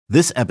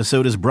This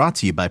episode is brought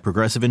to you by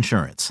Progressive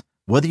Insurance.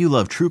 Whether you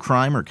love true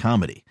crime or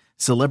comedy,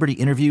 celebrity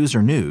interviews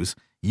or news,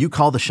 you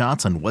call the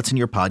shots on what's in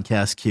your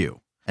podcast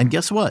queue. And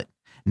guess what?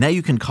 Now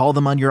you can call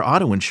them on your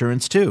auto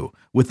insurance too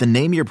with the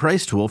Name Your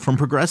Price tool from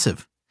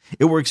Progressive.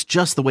 It works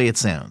just the way it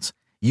sounds.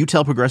 You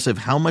tell Progressive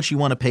how much you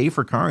want to pay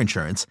for car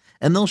insurance,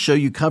 and they'll show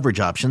you coverage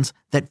options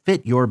that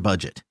fit your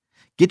budget.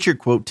 Get your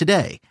quote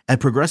today at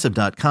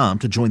Progressive.com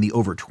to join the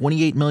over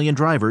 28 million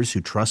drivers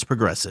who trust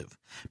Progressive.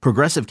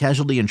 Progressive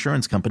Casualty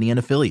Insurance Company and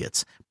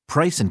Affiliates.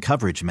 Price and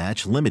coverage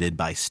match limited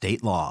by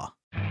state law.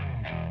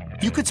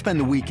 You could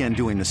spend the weekend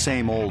doing the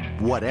same old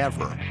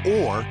whatever,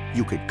 or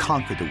you could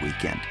conquer the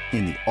weekend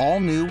in the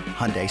all-new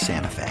Hyundai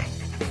Santa Fe.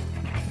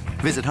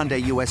 Visit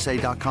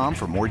HyundaiUSA.com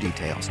for more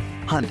details.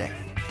 Hyundai,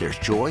 there's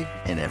joy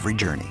in every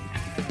journey.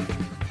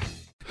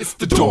 It's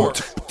the Dork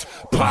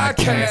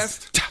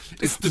Podcast.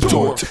 It's the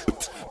Dork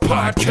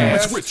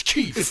Podcast. Rich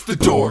Keefe. It's the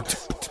Dork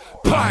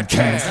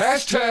Podcast.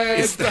 Hashtag.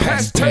 It's the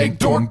hashtag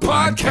Dork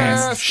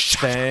Podcast.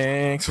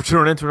 Thanks for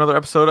tuning in to another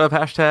episode of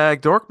Hashtag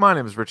Dork. My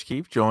name is Rich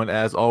Keefe, joined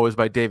as always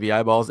by Davey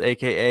Eyeballs,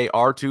 a.k.a.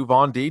 R2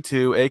 Von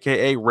D2,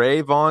 a.k.a.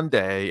 Ray Von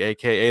Day,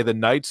 a.k.a. the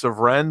Knights of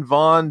Ren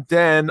Von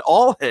Den.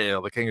 All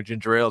hail the King of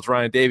Ginger Ale. It's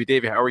Ryan Davey.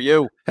 Davey, how are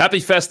you? Happy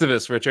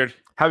Festivus, Richard.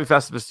 Happy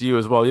Festivus to you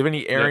as well. You have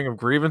any airing of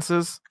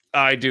grievances?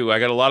 I do. I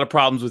got a lot of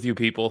problems with you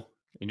people.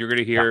 And you're going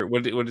to hear,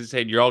 what did it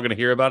say? You're all going to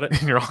hear about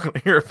it? You're all going to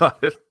hear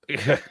about it.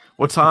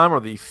 What time are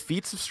the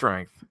feats of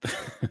strength?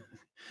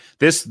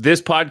 This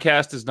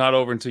podcast is not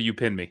over until you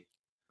pin me.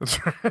 It's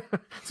going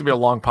to be a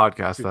long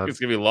podcast. Then.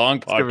 It's going to be a long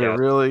podcast. It's going to be a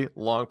really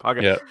long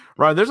podcast. Yeah.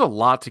 Ryan, there's a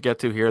lot to get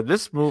to here.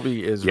 This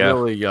movie is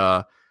really,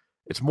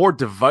 it's more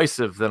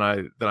divisive than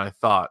I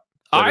thought.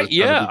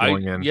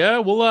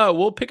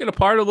 We'll pick it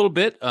apart a little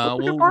bit.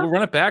 We'll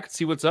run it back and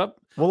see what's up.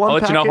 I'll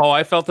let you know how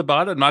I felt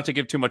about it. Not to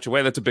give too much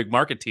away. That's a big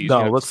market tease.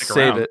 No, let's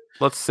save it.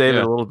 Let's save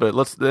it a little bit.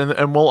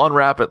 And we'll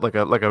unwrap it like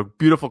a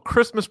beautiful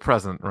Christmas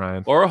present,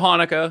 Ryan, or a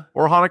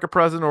Hanukkah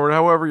present, or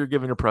however you're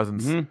giving your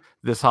presents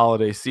this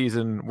holiday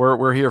season.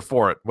 We're here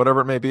for it. Whatever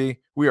it may be,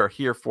 we are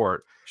here for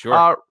it. Sure.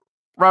 Ryan,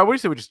 what do you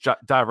say we just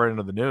dive right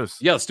into the news?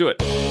 Yeah, let's do it.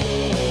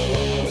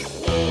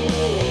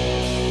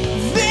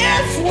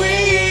 This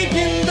week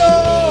in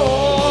Dork.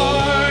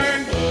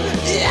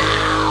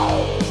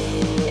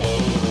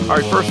 All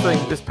right, first thing,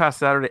 this past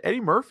Saturday,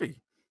 Eddie Murphy,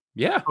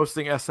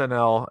 hosting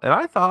SNL, and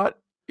I thought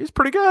he was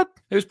pretty good.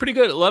 It was pretty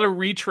good. A lot of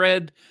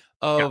retread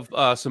of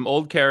some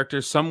old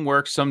characters. Some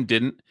worked, some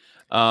didn't.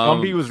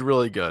 Gumby was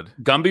really good.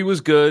 Gumby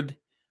was good.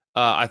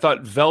 I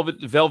thought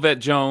Velvet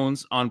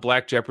Jones on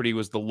Black Jeopardy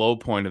was the low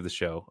point of the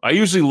show. I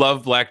usually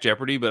love Black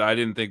Jeopardy, but I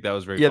didn't think that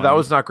was very funny. That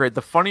was not great.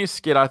 The funniest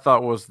skit I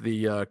thought was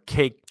the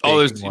cake.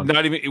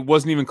 It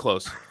wasn't even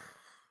close.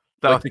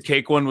 The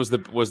cake one was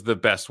the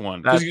best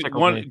one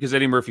because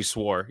Eddie Murphy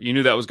swore. You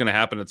knew that was going to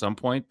happen at some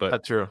point, but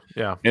that's true.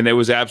 Yeah, and it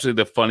was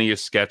absolutely the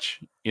funniest sketch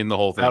in the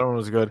whole thing. That one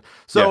was good.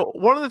 So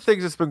one of the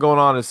things that's been going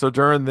on is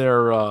during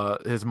their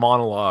his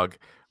monologue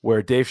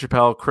where Dave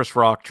Chappelle, Chris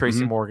Rock,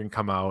 Tracy Morgan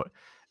come out,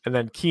 and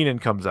then Keenan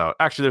comes out.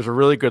 Actually, there's a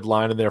really good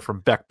line in there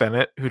from Beck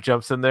Bennett who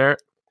jumps in there.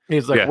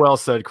 He's like, "Well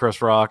said,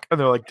 Chris Rock," and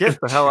they're like,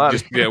 "Get the hell out!"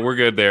 of here. Yeah, we're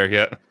good there.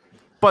 Yeah.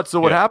 But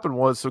what happened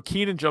was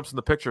Keenan jumps in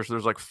the picture. So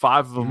there's like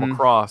 5 of them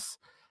across.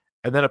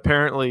 And then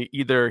apparently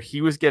either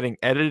he was getting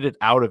edited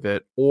out of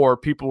it or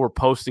people were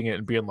posting it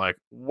and being like,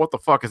 what the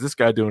fuck is this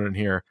guy doing in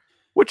here?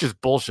 Which is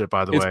bullshit,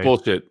 by the way. It's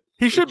bullshit.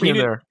 He should be in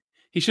there.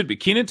 He should be.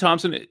 Kenan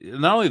Thompson,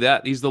 not only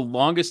that, he's the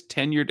longest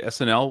tenured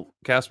SNL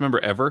cast member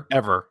ever.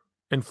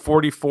 In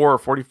 44 or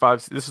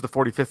 45. This is the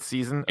 45th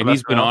season. And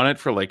he's been on it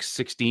for like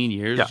 16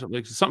 years. Yeah.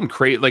 Like something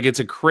crazy. Like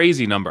it's a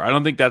crazy number. I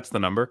don't think that's the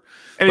number.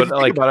 And if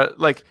you think about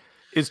it,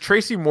 is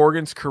Tracy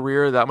Morgan's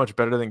career that much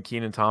better than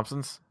Kenan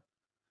Thompson's?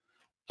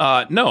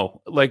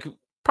 No,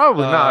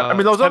 probably not. I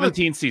mean, those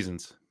 17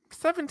 seasons.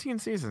 17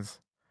 seasons.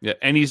 Yeah,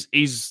 and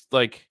he's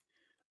like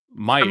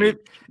my age.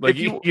 Like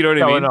you know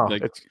what I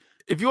mean?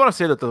 If you want to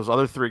say that those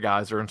other 3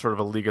 guys are in sort of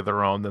a league of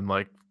their own, then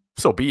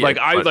so be it.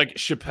 I like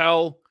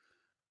Chappelle,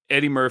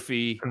 Eddie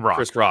Murphy, and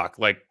Chris Rock.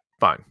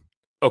 Fine.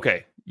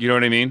 Okay. You know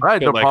what I mean?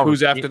 Right. No problem.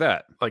 Who's after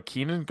that?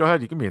 Keenan, go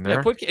ahead. You can be in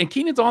there. Yeah, and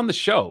Keenan's on the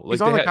show. He's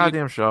on the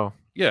goddamn show.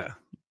 Yeah.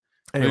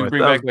 Anyway,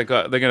 bring back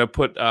they're gonna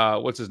put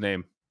what's his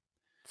name?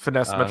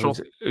 Finesse Mitchell,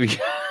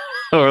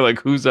 or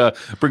who's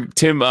bring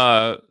Tim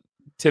Meadows?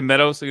 They're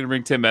gonna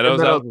bring Tim Meadows. Tim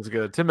Meadows out. Was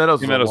good. Tim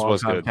Meadows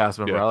was good. Cast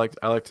member. Yeah.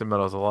 I like Tim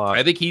Meadows a lot.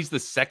 I think he's the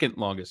second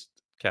longest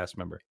cast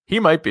member. He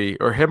might be,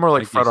 or him,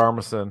 or Fred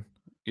Armisen.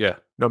 Yeah.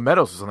 No,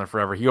 Meadows was on there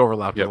forever. He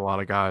overlapped with a lot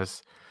of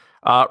there's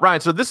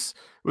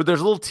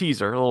a little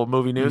teaser, a little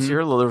movie news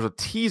here. There was a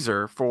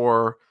teaser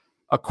for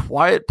A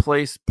Quiet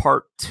Place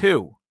Part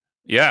 2.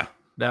 Yeah.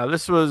 Now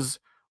this was.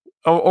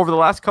 Over the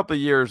last couple of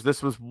years,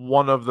 this was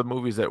one of the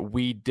movies that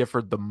we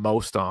differed the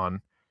most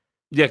on.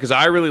 Yeah, because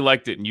I really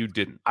liked it and you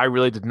didn't. I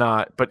really did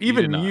not. But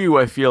even you,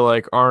 I feel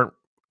like, aren't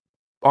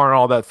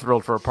all that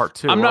thrilled for a part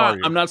 2.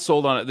 I'm not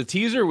sold on it. The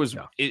teaser was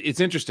it's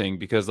interesting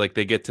because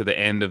they get to the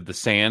end of the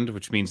sand,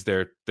 which means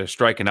they're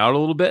striking out a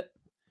little bit.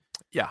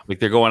 Yeah.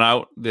 They're going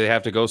out, they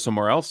have to go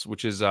somewhere else,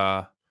 which is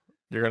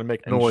You're gonna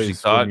make Interesting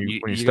noise thought. when you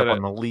You step gotta-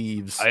 on the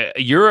leaves.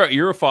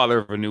 You're a father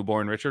of a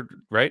newborn, Richard,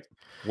 right?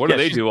 What do Yeah,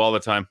 they she's- do all the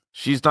time?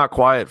 She's not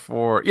quiet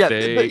for you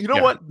know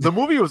yeah. what? The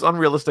movie was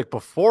unrealistic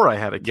before I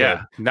had a kid.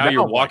 Yeah. Now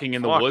you're I'm walking like,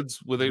 in the fuck, woods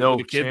with a, no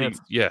with a kid.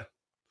 chance. Yeah.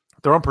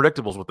 They're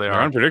unpredictable is what they They're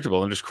are.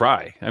 unpredictable and just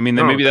cry. I mean,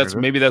 No, then maybe that's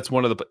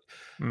unpredictable.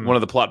 one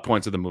of the plot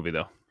points of the movie,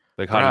 though.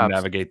 Like how to Perhaps.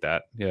 navigate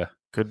that. Yeah.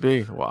 Could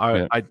be. Well,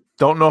 Yeah. I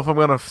don't know if I'm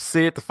gonna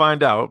see it to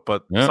find out,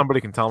 but Yeah.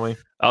 somebody can tell me.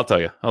 I'll tell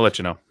you. I'll let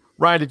you know.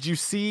 Ryan, did you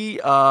see?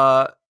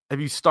 Have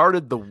you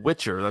started The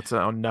Witcher? That's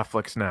on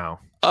Netflix now.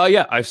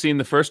 Yeah, I've seen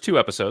the first 2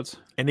 episodes.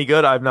 Any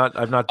good? I've not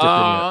dipped in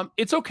yet.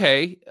 It's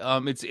okay.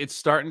 It's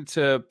starting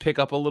to pick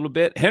up a little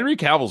bit. Henry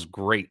Cavill's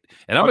great,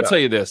 and I'm gonna Okay. tell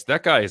you this: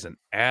 that guy is an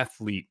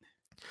athlete.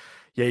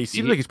 Yeah, he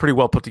seems like he's pretty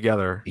well put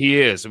together. He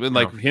is. I mean,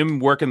 like him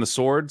working the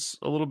swords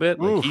a little bit.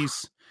 Like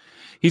Oof.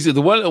 he's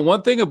the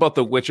one thing about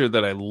The Witcher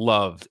that I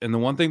loved, and the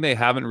one thing they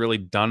haven't really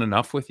done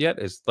enough with yet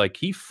is like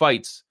he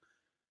fights,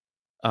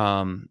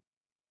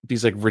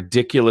 these like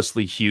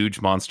ridiculously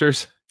huge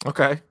monsters.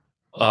 Okay.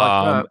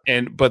 I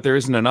like But there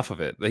isn't enough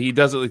of it. He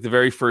does it like the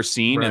very first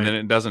scene, Right. and then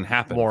it doesn't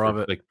happen. More for, of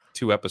it. like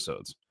 2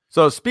 episodes.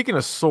 So speaking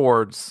of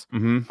swords,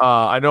 Mm-hmm.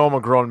 I know I'm a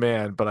grown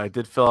man, but I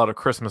did fill out a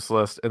Christmas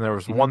list, and there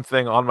was Mhm. one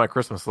thing on my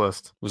Christmas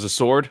list: Was a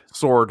sword?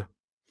 sword.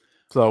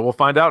 So we'll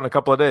find out in a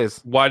couple of days.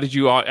 Why did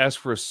you ask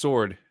for a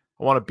sword?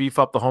 I want to beef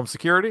up the home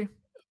security.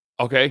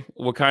 Okay,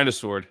 what kind of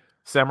sword?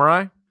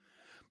 Samurai.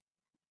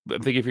 I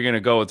think if you're gonna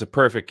go, it's a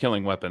perfect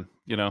killing weapon.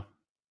 You know.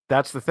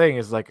 That's the thing.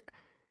 Is like,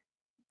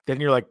 then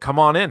you're like, come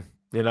on in.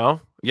 You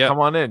know, Yeah. come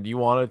on in. You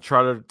want to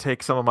try to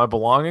take some of my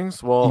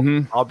belongings? Well,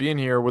 Mhm. I'll be in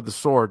here with the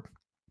sword.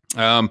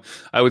 I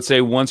would say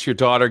once your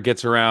daughter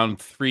gets around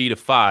 3 to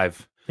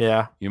 5,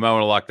 Yeah. you might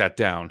want to lock that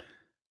down.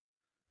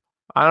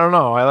 I don't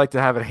know. I like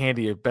to have it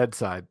handy at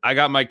bedside. I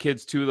got my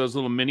kids 2 of those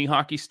little mini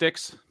hockey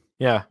sticks.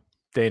 Yeah.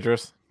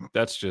 Dangerous.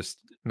 That's just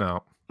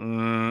No. I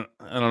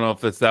don't know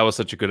if that was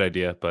such a good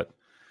idea, but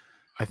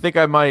I think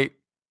I might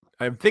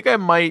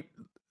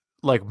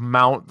like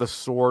mount the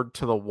sword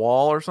to the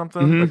wall or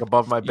something, Mhm. like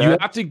above my you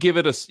bed. have to give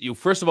it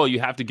first of all, you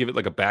have to give it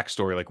like a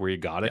backstory, like where you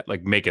got it,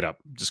 like make it up,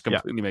 just Yeah.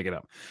 completely make it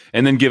up,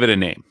 and then give it a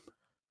name.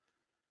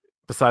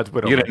 Besides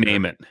Widowmaker. You gotta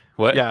name it.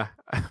 What? Yeah.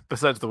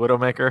 Besides the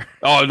Widowmaker.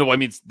 Oh no, I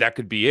mean that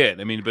could be it.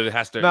 I mean, but it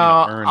has to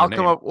No, earn I'll the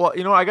come name. up. Well,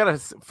 I gotta.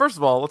 First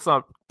of all, let's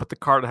not put the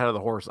cart ahead of the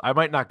horse. I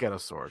might not get a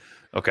sword.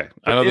 Okay,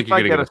 But I don't think if you're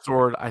I gonna get a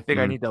sword, I think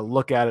I Mhm. need to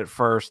look at it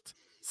first,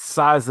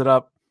 size it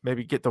up,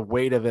 maybe get the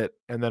weight of it,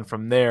 and then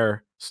from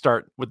there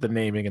start with the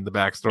naming and the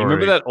backstory. You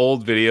remember that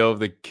old video of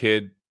the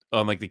kid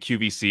on like the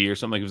QVC or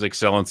something? He was like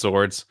selling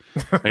swords,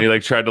 and he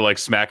like tried to like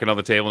smack it on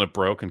the table and it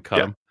broke and cut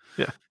Yeah, him.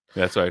 yeah.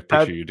 That's why I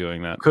picture you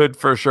doing that. Could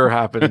for sure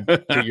happen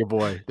to your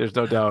boy. There's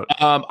no doubt.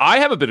 I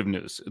have a bit of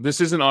news.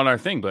 This isn't on our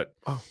thing, but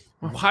Oh,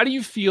 how do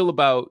you feel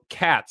about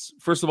Cats?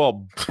 First of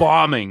all,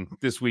 bombing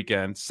this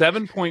weekend,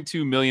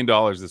 $7.2 million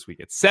this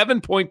weekend,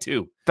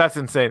 7.2, that's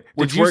insane.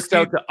 which works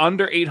out to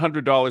under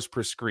 $800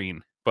 per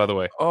screen. By the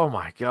way, Oh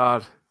my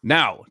god.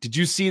 now did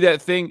you see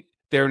that thing?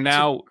 They're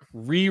now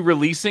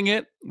re-releasing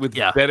it with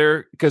Yeah.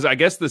 better because I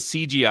guess the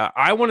CGI.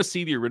 I want to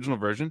see the original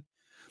version.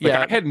 Like,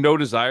 Yeah. I had no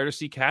desire to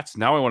see Cats.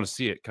 Now I want to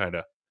see it, kind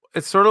of.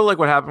 It's sort of like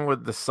what happened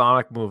with the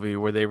Sonic movie,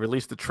 where they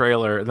released the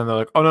trailer and then they're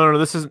like, "Oh no,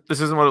 this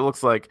isn't what it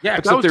looks like." Yeah,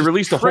 But that except was they just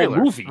released a whole trailer.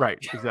 movie. Right?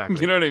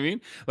 Exactly. You know what I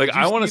mean? Like, Did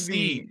you I want to see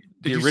see did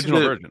the you see original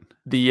the- version.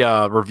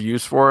 The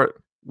reviews for it,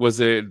 Was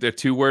it the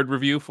 2-word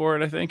review for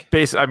it? I think.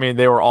 I mean,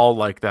 they were all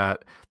like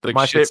that. Like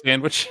my shit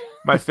sandwich.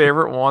 my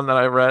favorite one that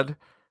I read,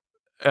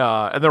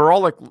 and they were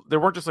all like, they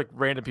weren't just like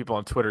random people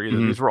on Twitter either.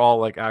 Mhm. These were all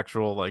like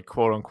actual, like,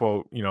 quote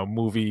unquote,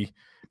 movie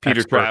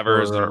Peter expert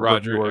Travers or and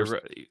Roger reviewers.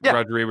 Yeah.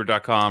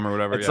 RogerEbert.com or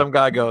whatever. And Yeah. some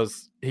guy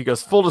goes,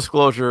 full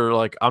disclosure,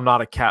 like, I'm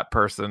not a cat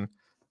person,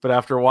 but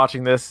after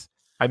watching this,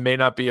 I may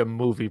not be a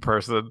movie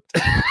person.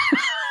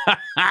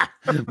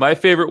 My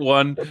favorite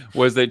one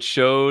was that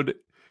showed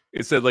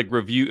it said like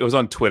review. It was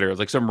on Twitter. It was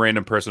like some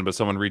random person, but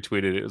someone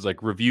retweeted it. It was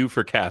like review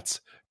for cats.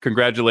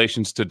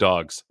 Congratulations to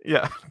dogs.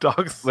 Yeah,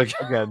 dogs. Like-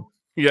 Again,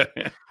 Yeah.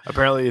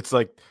 apparently it's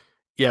like,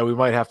 yeah, we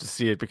might have to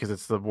see it because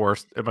it's the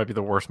worst. It might be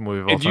the worst movie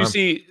of all Did you time.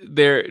 see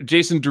there?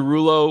 Jason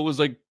Derulo was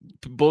like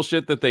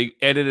bullshit that they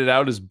edited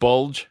out as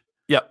bulge.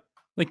 Yep.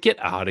 Like, get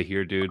out of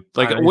here, dude.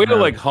 Like, I way to know.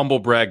 like humble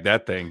brag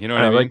that thing. You know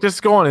what I mean? Like,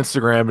 just go on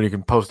Instagram and you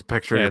can post a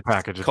picture Yeah, of your it's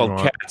package. If called you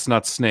want. cats,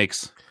 not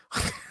snakes.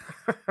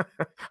 I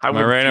I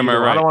right? Am I I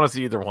right? don't want to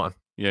see either one,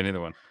 Yeah, neither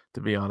one.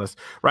 to be honest.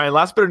 Ryan,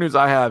 last bit of news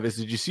I have is: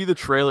 did you see the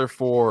trailer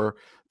for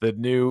the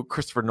new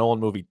Christopher Nolan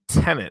movie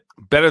Tenet?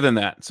 Better than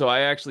that. So I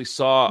actually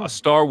saw Hmm. a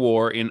Star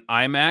Wars in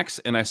IMAX,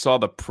 and I saw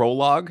the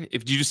prologue.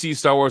 Did you see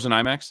Star Wars in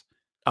IMAX?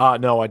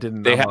 No, I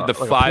didn't. They I'm had the like a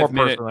poor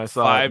 5-minute, person, I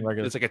saw it in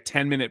regular- it's like a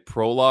 10-minute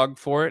prologue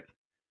for it.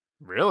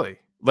 Really?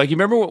 Like, you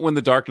remember when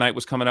The Dark Knight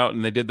was coming out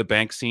and they did the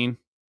bank scene?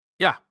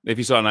 Yeah. If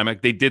you saw it in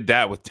IMAX, they did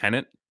that with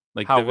Tenet.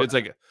 Like, How- it's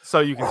like, So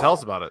you can tell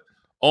us about it.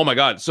 oh my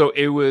God. So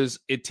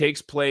it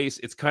takes place,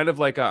 it's kind of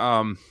like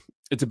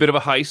it's a bit of a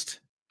heist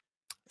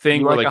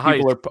thing You where like like a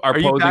people are Are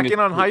you posing back as- in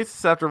on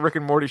heists after Rick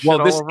and Morty shit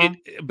Well, all over 'em?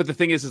 but the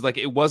thing is like,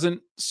 it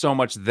wasn't so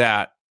much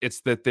that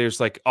it's that there's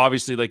like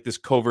obviously like this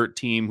covert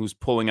team who's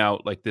pulling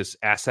out like this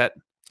asset,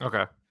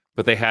 Okay.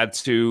 but they had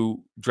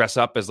to dress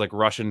up as like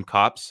Russian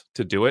cops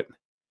to do it.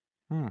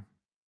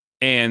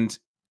 And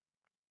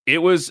it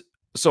was,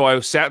 so I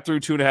sat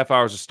through 2.5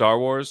 hours of Star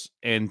Wars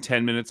and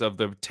 10 minutes of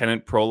the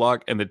Tenet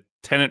prologue, and the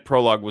Tenet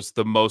prologue was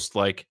the most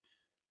like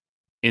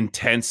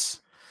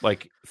intense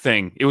like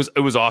thing. It was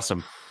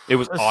awesome. It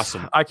was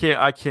awesome. I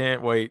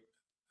can't wait.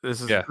 This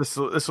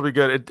will be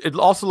good. It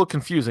also looked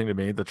confusing to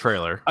me, the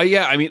trailer.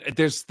 Yeah, I mean,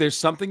 there's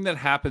something that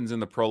happens in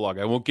the prologue.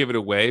 I won't give it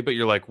away, but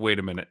you're like, wait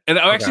a minute. And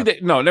actually,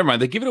 no, never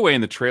mind. They give it away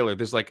in the trailer.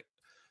 There's like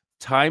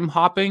time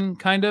hopping,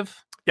 kind of.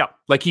 Yeah,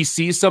 like he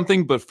sees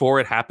something before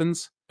it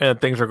happens, and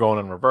things are going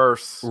in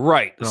reverse.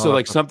 Right. So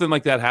like something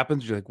like that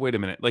happens. You're like, wait a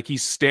minute. Like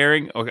he's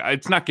staring. Okay,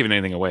 it's not giving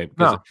anything away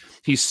because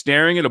he's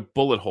staring at a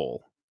bullet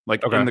hole,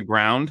 like in the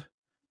ground.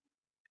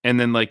 And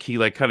then like he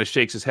like kind of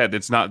shakes his head.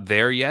 It's not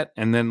there yet.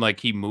 And then like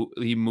he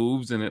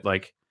moves and it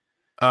like,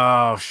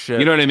 oh shit.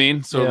 You know what I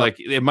mean? So like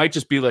it might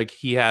just be like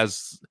he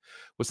has,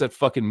 what's that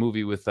fucking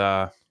movie with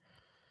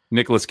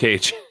Nicolas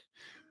Cage?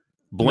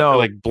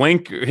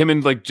 Blink, him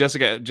and like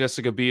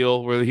Jessica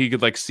Biel, where he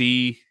could like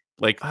see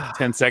like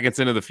 10 seconds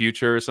into the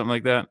future or something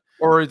like that.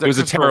 Or it was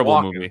a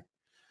terrible movie.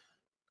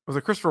 Was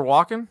it Christopher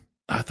Walken?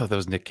 I thought that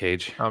was Nick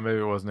Cage. Oh, maybe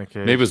it was Nick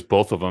Cage. Maybe it was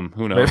both of them.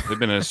 Who knows? They've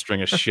been in a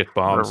string of shit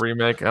bombs. Or a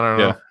remake. I don't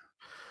know. Yeah.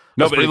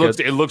 No, but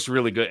it looks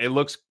really good. It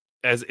looks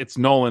as it's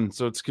Nolan,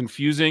 so it's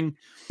confusing.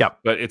 Yeah,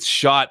 but it's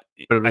shot.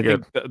 I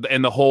think,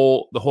 and the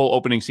whole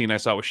opening scene I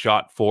saw was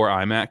shot for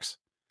IMAX.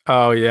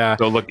 Oh yeah.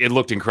 So it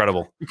looked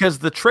incredible because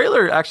the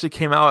trailer actually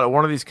came out at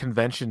one of these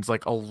conventions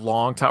like a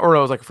long time, or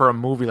it was like for a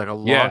movie like a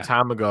long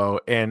time ago,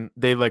 and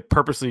they like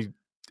purposely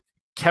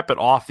kept it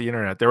off the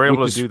internet. They were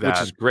able to do that,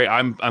 which is great.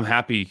 I'm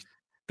happy.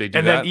 They do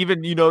and that. then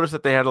even you notice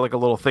that they had like a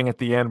little thing at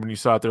the end when you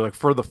saw it. They're like,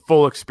 for the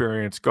full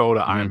experience, go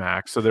to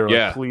IMAX. So they're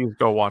like, please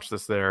go watch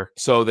this there.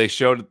 So they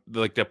showed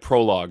like the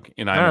prologue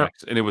in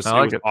IMAX, and it was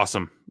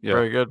awesome. Yeah,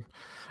 very good.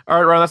 All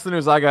right, Ron, that's the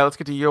news I got. Let's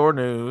get to your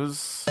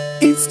news.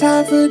 It's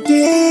time for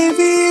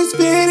Davey's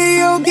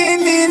Video Game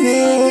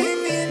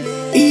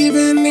Minute,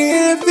 even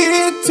if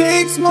it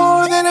takes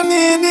more than a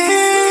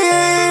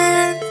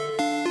minute.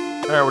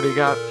 All right, what do you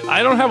got?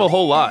 I don't have a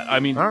whole lot.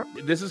 I mean,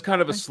 this is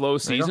kind of a slow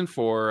season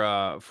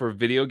for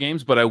video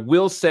games, but I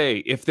will say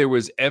if there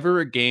was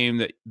ever a game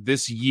that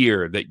this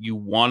year that you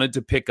wanted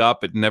to pick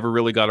up but never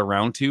really got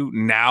around to,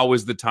 now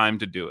is the time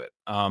to do it.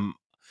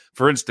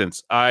 For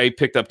instance, I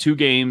picked up 2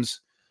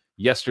 games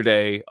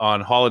yesterday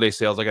on holiday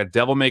sales. I got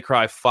Devil May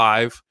Cry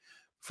 5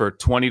 for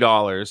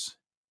 $20,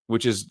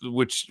 which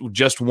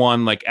just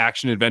won like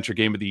action adventure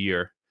game of the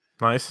year.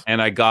 Nice.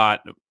 And I got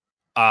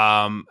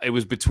it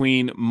was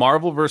between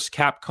Marvel vs.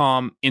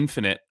 Capcom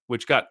Infinite,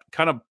 which got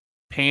kind of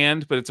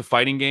panned, but it's a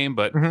fighting game.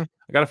 But I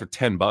got it for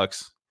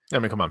 $10. I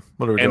mean, come on,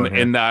 what are we doing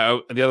here? And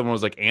the other one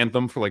was like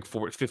Anthem for like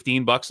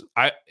 $15.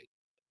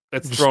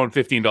 That's throwing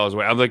 $15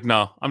 away. I'm like,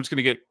 no, I'm just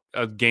gonna get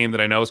a game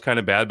that I know is kind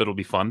of bad, but it'll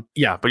be fun.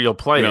 Yeah, but you'll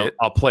play it.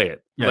 I'll play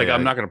it.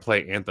 I'm not gonna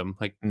play Anthem.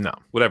 Like, no,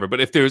 whatever.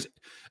 But if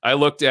I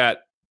looked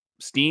at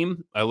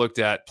Steam, I looked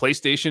at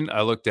PlayStation,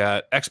 I looked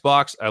at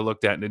Xbox, I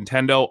looked at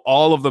Nintendo.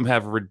 All of them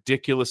have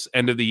ridiculous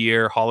end of the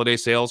year holiday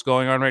sales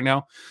going on right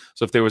now.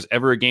 So if there was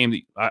ever a game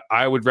that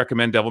I would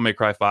recommend, Devil May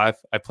Cry 5.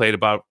 I played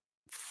about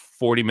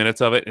 40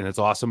 minutes of it, and it's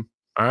awesome.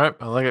 All right,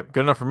 I like it.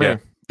 Good enough for me. Yeah.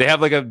 They have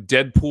like a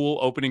Deadpool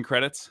opening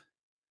credits.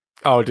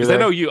 Oh, do they? I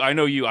know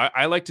you.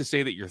 I like to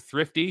say that you're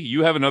thrifty.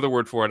 You have another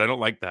word for it. I don't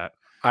like that.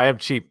 I am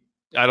cheap.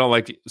 I don't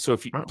like it. So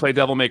if you play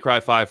Devil May Cry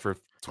 5 for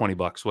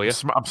 $20, will you?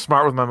 I'm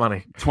smart with my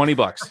money. $20.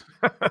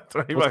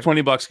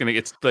 $20 gonna.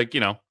 It's like,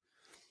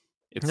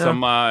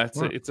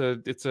 it's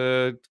it's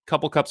a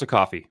couple cups of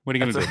coffee. What are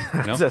you gonna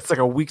do? That's like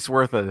a week's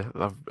worth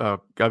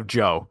of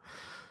Joe.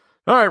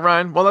 All right,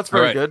 Ryan. Well, that's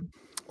very good.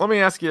 Let me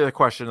ask you a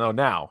question though.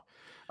 Now,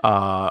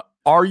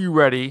 are you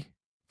ready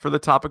for the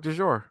topic du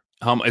jour?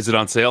 Is it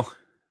on sale?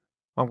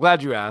 I'm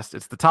glad you asked.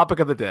 It's the topic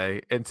of the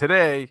day, and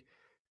today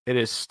it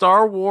is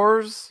Star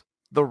Wars: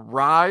 The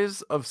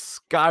Rise of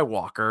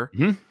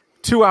Skywalker.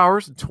 2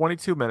 hours and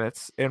 22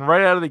 minutes. And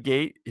right out of the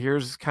gate,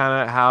 here's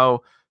kind of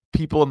how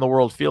people in the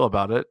world feel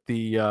about it.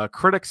 The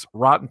critics'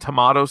 Rotten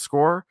Tomatoes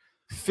score,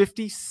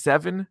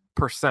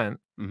 57%.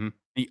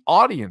 The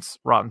audience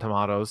Rotten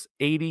Tomatoes,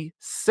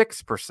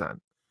 86%.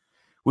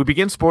 We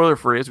begin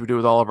spoiler-free as we do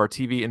with all of our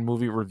TV and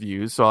movie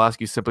reviews. So I'll ask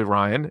you simply,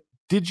 Ryan,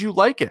 did you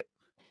like it?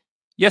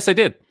 Yes, I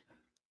did.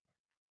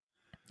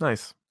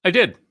 Nice. I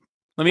did.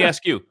 Let me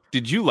ask you,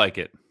 did you like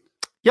it?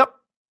 Yep.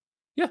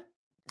 Yeah.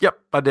 Yep,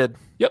 I did.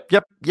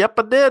 Yep,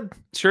 I did.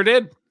 Sure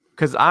did.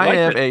 Because I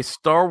am a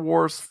Star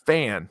Wars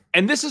fan.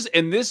 And this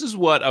is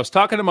what I was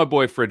talking to my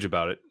boy Fridge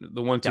about it.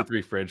 The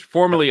 123 Fridge,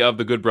 formerly of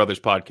the Good Brothers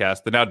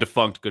podcast, the now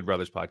defunct Good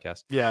Brothers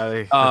podcast.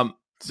 Yeah.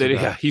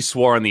 He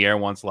swore on the air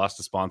once, lost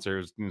a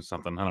sponsor,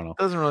 something. I don't know.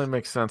 Doesn't really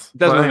make sense.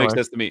 Doesn't really make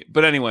sense to me.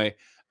 But anyway,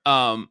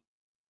 I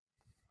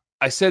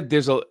said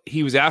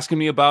he was asking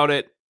me about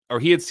it, or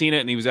he had seen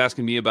it and he was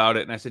asking me about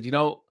it. And I said,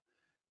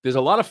 there's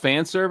a lot of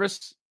fan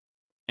service.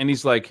 And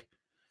he's like,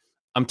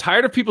 I'm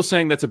tired of people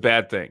saying that's a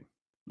bad thing.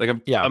 Like,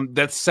 Yeah.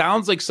 That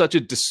sounds like such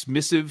a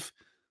dismissive,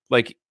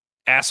 like,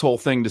 asshole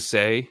thing to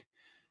say,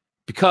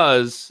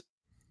 because,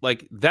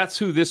 like, that's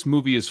who this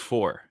movie is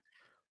for.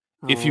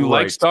 If you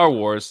like Star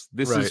Wars,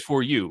 this is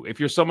for you. If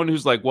you're someone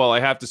who's like, well,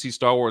 I have to see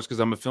Star Wars because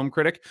I'm a film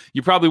critic,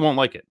 you probably won't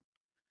like it.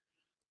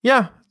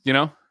 Yeah. You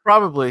know?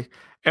 Probably.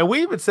 And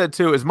we even said,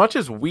 too, as much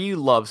as we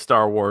love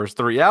Star Wars,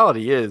 the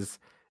reality is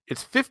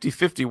it's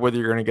 50-50 whether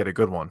you're going to get a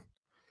good one.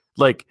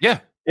 Like, yeah,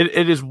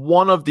 it is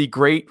one of the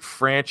great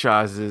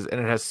franchises,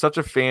 and it has such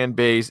a fan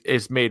base.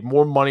 It's made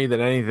more money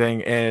than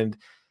anything, and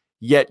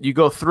yet you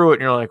go through it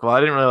and you're like, well, I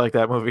didn't really like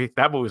that movie.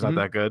 That movie's not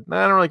that good.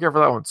 I don't really care for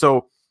that one.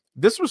 So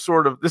this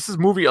is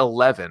movie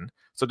 11.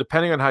 So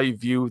depending on how you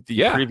view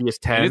the previous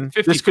 10,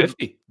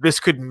 50-50. This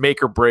could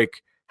make or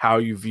break how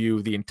you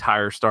view the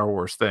entire Star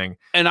Wars thing.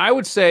 And I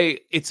would say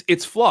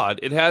it's flawed.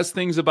 It has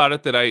things about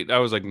it that I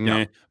was like,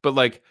 nah. But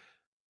like,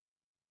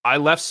 I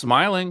left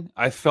smiling.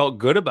 I felt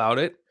good about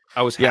it.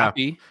 I was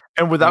happy.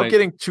 And without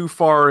getting too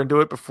far into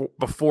it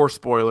before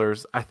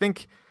spoilers, I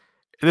think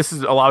this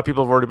is, a lot of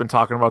people have already been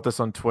talking about this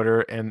on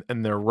Twitter, and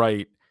they're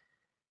right.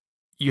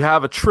 You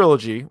have a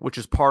trilogy, which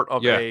is part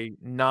of a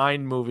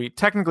 9 movie,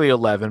 technically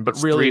 11,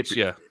 but really, if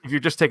you're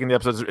just taking the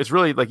episodes, it's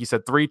really, like you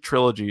said, 3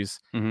 trilogies.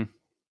 Mm-hmm.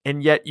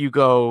 And yet you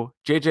go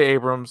J.J.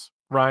 Abrams,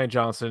 Rian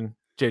Johnson,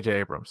 J.J.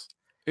 Abrams.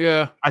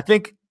 Yeah. I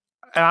think,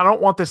 and I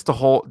don't want this to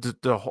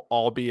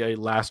all be a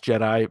Last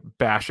Jedi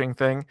bashing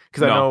thing,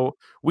 because I know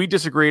we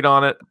disagreed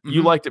on it. Mm-hmm.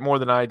 You liked it more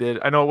than I did.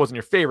 I know it wasn't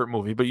your favorite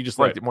movie, but you just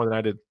liked it more than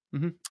I did.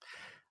 Mm-hmm.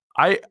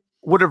 I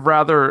would have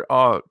rather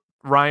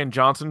Rian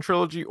Johnson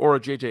trilogy or a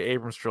J.J.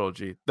 Abrams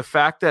trilogy. The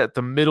fact that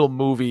the middle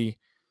movie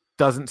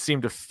doesn't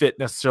seem to fit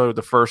necessarily with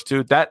the first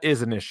 2, that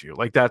is an issue.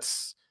 Like,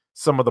 that's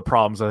some of the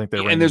problems I think they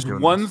ran. And there's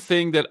one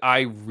thing that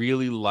I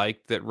really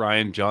liked that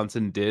Rian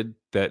Johnson did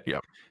that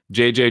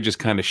JJ just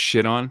kind of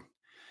shit on.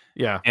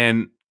 Yeah.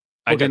 And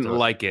I didn't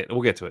like it.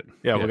 We'll get to it.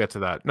 Yeah, we'll get to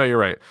that. No, you're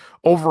right.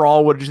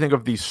 Overall, what did you think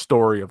of the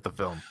story of the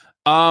film?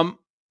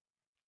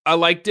 I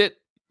liked it.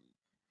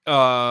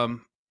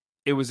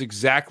 It was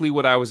exactly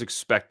what I was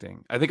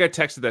expecting. I think I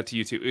texted that to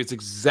you too. It's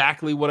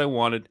exactly what I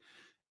wanted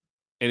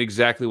and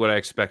exactly what I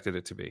expected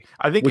it to be.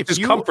 I think it's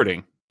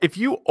comforting. If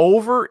you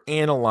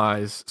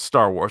overanalyze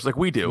Star Wars, like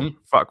we do,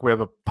 we have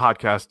a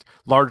podcast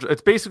large.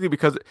 It's basically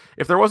because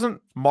if there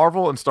wasn't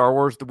Marvel and Star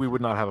Wars, we would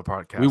not have a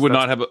podcast. We would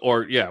not have,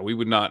 we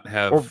would not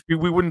have, or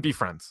we wouldn't be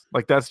friends.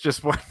 Like, that's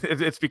just what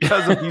it's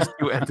because of these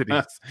 2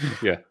 entities.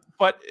 Yeah.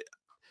 But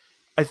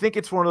I think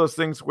it's one of those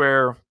things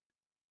where,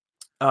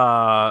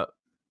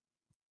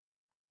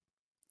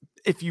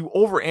 if you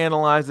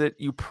overanalyze it,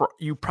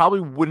 you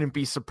probably wouldn't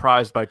be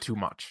surprised by too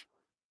much,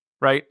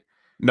 right?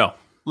 No.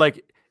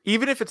 Like,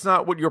 even if it's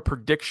not what your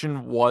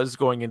prediction was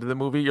going into the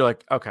movie, you're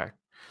like, okay.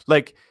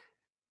 Like,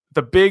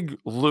 the big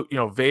Luke,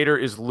 Vader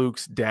is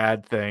Luke's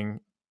dad thing,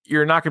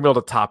 you're not going to be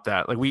able to top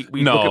that. Like,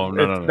 no.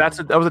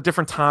 That was a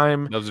different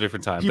time. That was a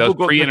different time. That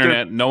was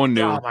pre-internet. No one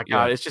knew. Oh my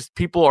God. It's just,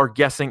 people are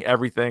guessing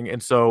everything.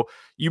 And so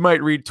you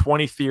might read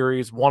 20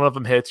 theories. One of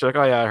them hits. You're like,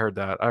 oh yeah, I heard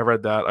that. I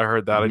read that. I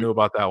heard that. Mm-hmm. I knew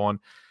about that one.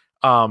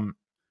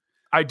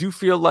 I do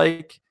feel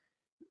like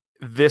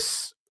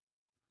this,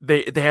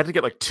 they had to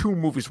get like 2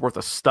 movies worth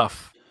of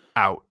stuff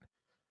out.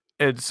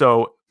 And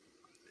so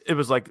it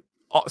was like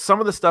some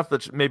of the stuff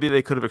that maybe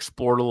they could have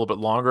explored a little bit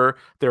longer.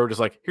 They were just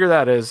like, here,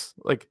 that is,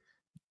 like,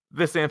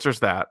 this answers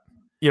that.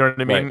 You know what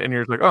I mean? Right. And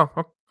you're like, oh,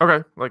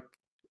 okay. Like,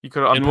 you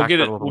could have unpacked that a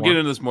little more. We'll get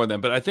into this more then.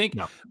 But I think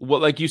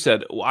what, like you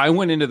said, I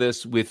went into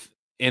this with,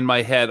 in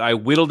my head, I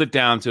whittled it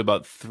down to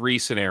about 3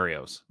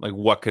 scenarios. Like,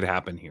 what could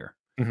happen here?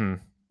 Mm-hmm.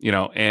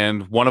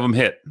 And one of them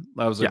hit.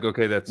 I was like,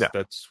 okay,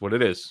 that's what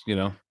it is,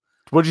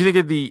 What did you think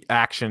of the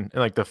action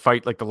and like the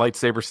fight, like the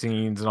lightsaber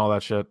scenes and all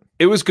that shit?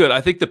 It was good.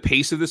 I think the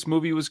pace of this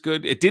movie was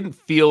good. It didn't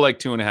feel like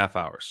 2.5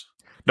 hours.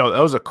 No, that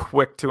was a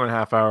quick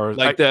 2.5 hours.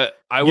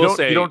 I will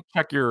say you don't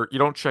check your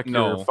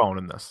phone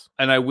in this.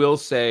 And I will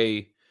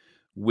say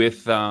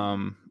with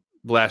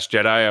Last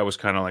Jedi, I was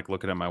kind of like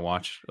looking at my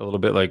watch a little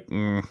bit like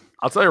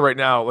I'll tell you right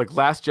now, like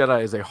Last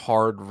Jedi is a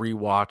hard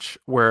rewatch,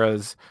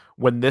 whereas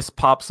when this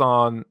pops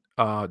on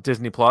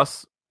Disney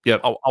Plus,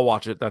 I'll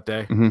watch it that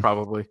day,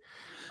 probably.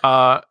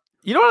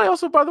 You know what? I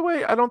also, by the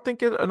way, I don't think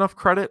get enough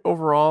credit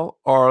overall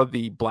are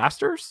the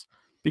blasters,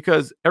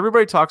 because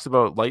everybody talks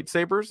about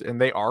lightsabers and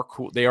they are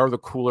cool. They are the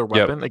cooler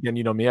weapon. Yep. Again,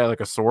 you know me, I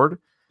like a sword.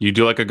 You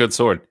do like a good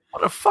sword.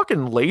 What a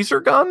fucking laser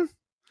gun!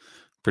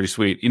 Pretty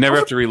sweet. You never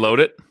have to reload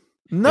it.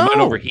 No, it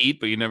might overheat,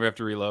 but you never have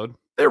to reload.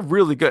 They're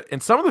really good,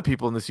 and some of the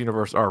people in this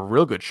universe are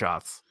real good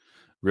shots.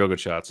 Real good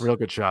shots.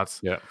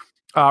 Yeah.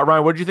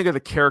 Ryan, what did you think of the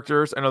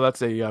characters? I know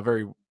that's a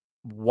very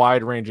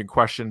wide-ranging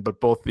question,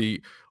 but both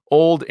the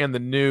old and the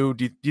new,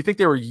 do you think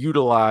they were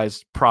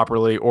utilized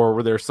properly, or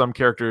were there some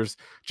characters,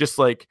 just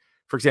like,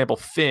 for example,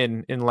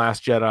 Finn in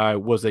Last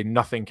Jedi was a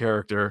nothing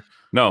character?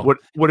 No.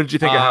 What did you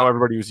think of how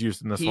everybody was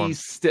used in this one?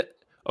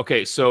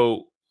 Okay,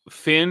 so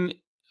Finn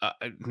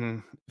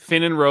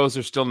and Rose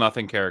are still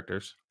nothing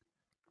characters.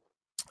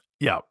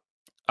 Yeah.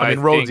 I mean,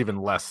 Rose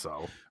even less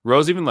so.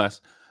 Rose even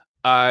less.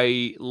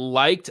 I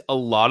liked a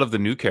lot of the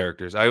new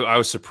characters. I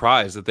was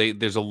surprised that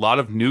there's a lot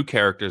of new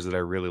characters that I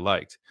really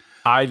liked.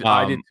 I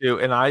did too,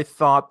 and I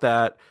thought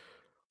that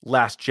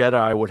Last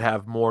Jedi would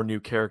have more new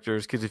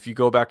characters because if you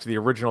go back to the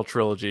original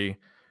trilogy,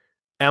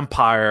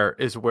 Empire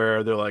is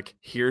where they're like,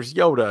 here's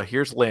Yoda,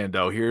 here's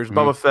Lando, here's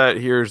Boba Fett,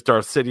 here's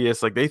Darth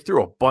Sidious. Like they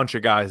threw a bunch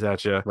of guys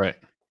at you. Right.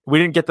 We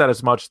didn't get that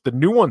as much. The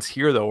new ones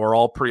here, though, are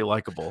all pretty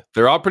likable.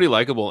 They're all pretty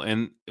likable.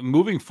 And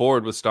moving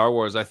forward with Star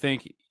Wars, I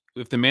think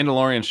if The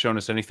Mandalorian's shown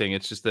us anything,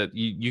 it's just that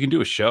you can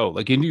do a show.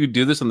 Like you can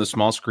do this on the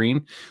small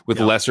screen with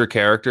lesser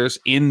characters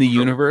in the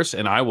universe,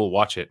 and I will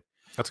watch it.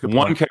 That's a good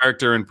one point.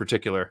 character in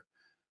particular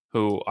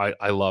who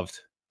I loved.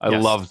 I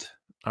Yes. loved.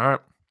 All right.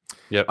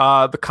 Yep.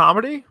 The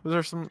comedy, was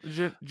there some?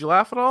 Did you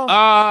laugh at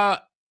all?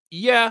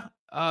 Yeah.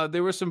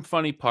 There were some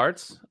funny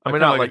parts. I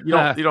mean, not like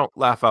you don't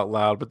laugh out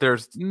loud, but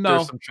there's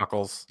some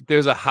chuckles.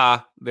 There's a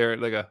ha there,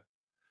 like a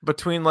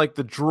between like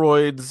the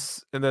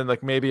droids and then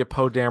like maybe a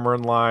Poe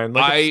Dameron line.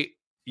 Like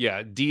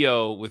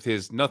Dio with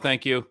his no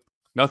thank you.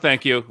 No,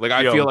 thank you. Like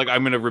I feel like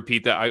I'm going to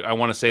repeat that. I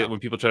want to say that when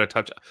people try to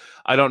touch.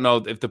 I don't know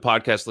if the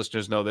podcast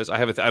listeners know this.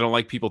 I don't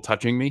like people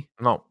touching me.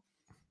 No.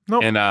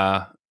 And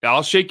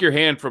I'll shake your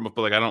hand but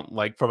like I don't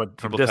like from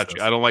people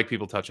touching. I don't like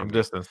people touching from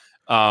distance.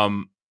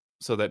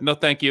 So that no,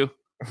 thank you.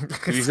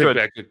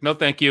 Good. No,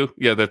 thank you.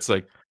 Yeah, that's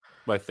like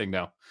my thing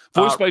now.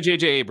 Voiced by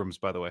J.J. Abrams,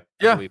 by the way.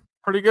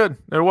 Pretty good.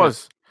 It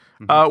was.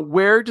 Yeah.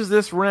 Where does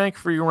this rank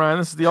for you, Ryan?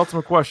 This is the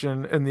ultimate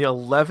question. In the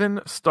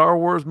 11 Star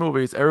Wars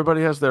movies,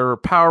 everybody has their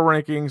power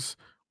rankings.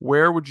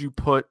 Where would you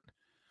put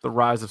The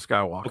Rise of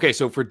Skywalker? Okay,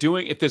 so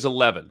if there's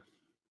 11.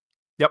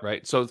 Yep.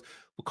 Right. So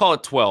we'll call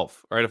it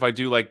 12. Right. If I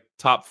do like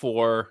top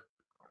four,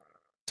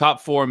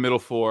 middle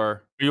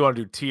four. You want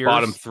to do tiers?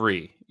 Bottom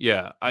three.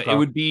 Yeah. It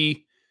would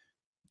be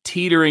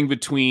teetering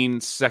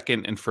between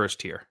second and first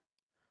tier.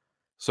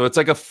 So it's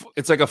like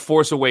a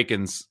Force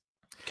Awakens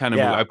kind of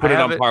movie. I put it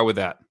on par with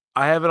that.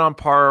 I have it on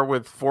par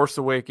with Force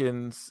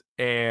Awakens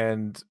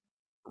and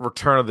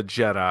Return of the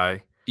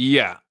Jedi.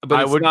 Yeah, but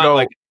I would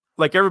go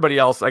like everybody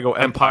else. I go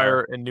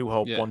Empire and New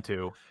Hope 1,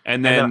 2,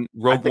 and then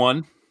Rogue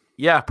One.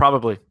 Yeah,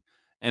 probably.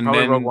 And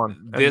probably then Rogue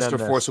One. This or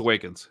Force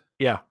Awakens.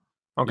 Yeah.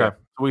 Okay. Yeah.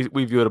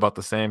 We view it about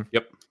the same.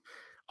 Yep.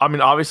 I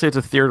mean, obviously, it's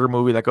a theater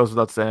movie. That goes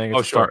without saying.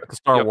 It's a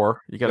Star Wars.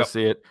 You got to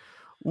see it.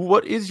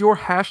 What is your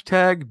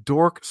hashtag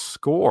dork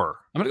score?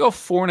 I'm gonna go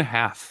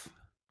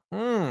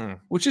 4.5.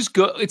 Which is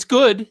good. It's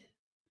good.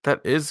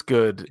 That is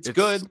good. It's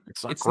good.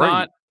 It's not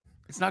great.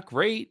 It's not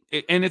great,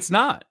 and it's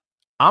not.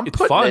 I'm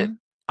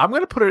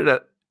gonna put it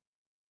at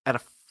a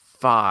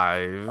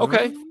 5.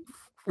 Okay.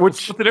 Which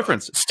split the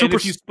difference?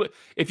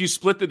 If you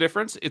split the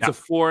difference, it's a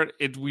 4.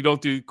 We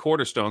don't do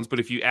quarter stones, but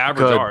if you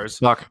average ours,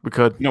 we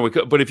could. No, we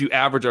could. But if you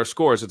average our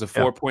scores, it's a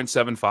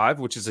 4.75,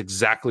 which is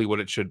exactly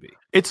what it should be.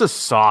 It's a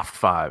soft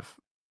 5.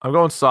 I'm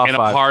going soft and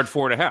 5. A hard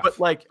 4.5. But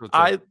like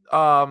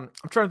I'm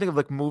trying to think of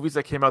like movies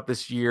that came out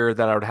this year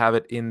that I would have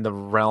it in the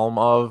realm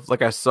of.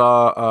 Like I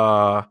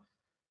saw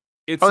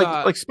it's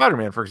like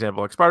Spider-Man, for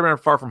example, like Spider-Man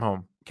Far From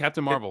Home.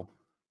 Captain Marvel.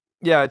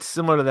 It's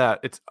similar to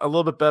that. It's a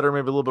little bit better,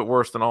 maybe a little bit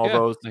worse than all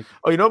those.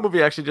 You know what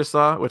movie I actually just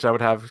saw, which I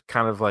would have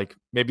kind of like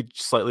maybe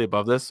slightly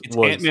above this? It's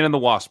Ant-Man and the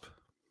Wasp.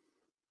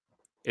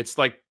 It's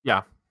like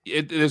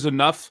there's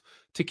enough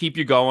to keep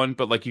you going,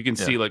 but like you can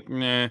see like,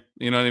 nah,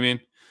 you know what I mean?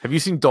 Have you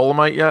seen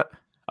Dolomite yet?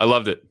 I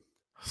loved it.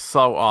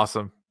 So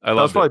awesome. That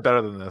was probably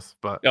better than this,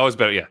 but that was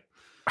better. Yeah.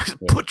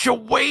 Put your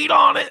weight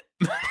on it.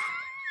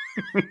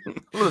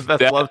 One of the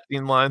best love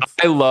scene lines.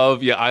 I love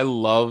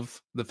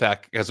the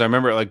fact, because I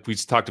remember like we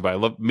talked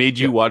about, made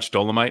you watch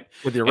Dolomite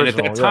with the original.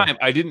 And at that time,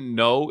 I didn't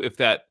know if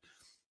that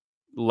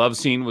love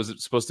scene was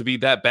supposed to be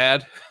that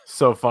bad.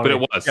 So funny. But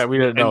it was. Yeah, we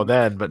didn't know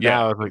then, but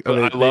now it's like,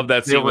 I love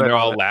that scene when they're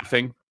all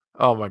laughing.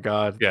 Oh my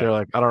God. Yeah. They're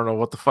like, I don't know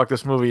what the fuck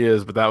this movie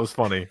is, but that was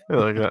funny.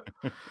 Like that.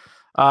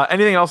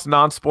 Anything else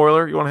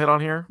non-spoiler you want to hit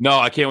on here? No,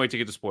 I can't wait to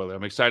get to spoiler.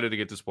 I'm excited to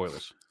get to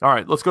spoilers. All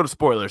right, let's go to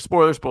spoilers.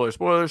 Spoilers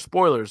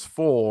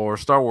for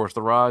Star Wars: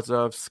 The Rise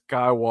of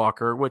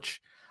Skywalker,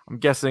 which I'm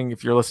guessing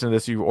if you're listening to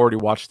this, you've already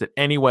watched it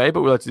anyway,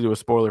 but we like to do a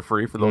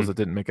spoiler-free for those that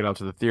didn't make it out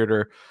to the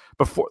theater.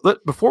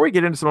 Before we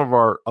get into some of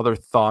our other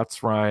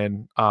thoughts,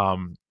 Ryan,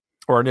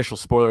 or initial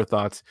spoiler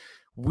thoughts,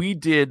 we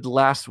did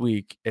last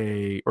week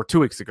or 2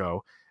 weeks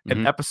ago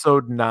an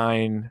episode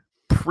 9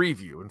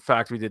 preview. In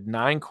fact, we did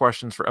 9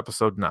 questions for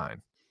episode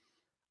 9.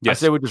 Yes.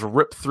 I say we just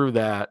rip through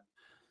that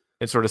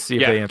and sort of see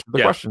if they answer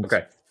the questions.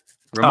 Okay.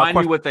 Remind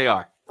me what they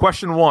are.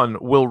 Question 1: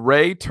 will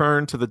Rey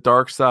turn to the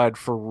dark side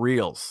for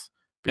reals?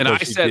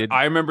 Because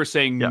I remember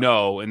saying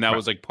no, and that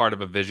was like part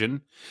of a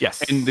vision.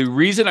 Yes. And the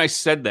reason I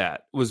said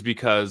that was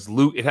because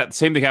Luke, the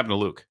same thing happened to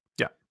Luke.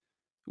 Yeah.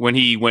 When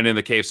he went in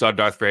the cave, saw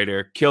Darth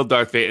Vader, killed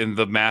Darth Vader, and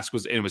the mask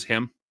was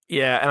him.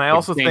 Yeah. And I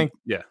also think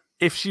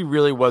if she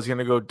really was going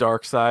to go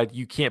dark side,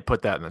 you can't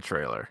put that in the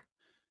trailer.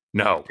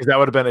 No. Because that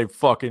would have been a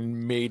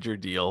fucking major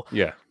deal.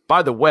 Yeah.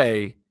 By the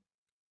way,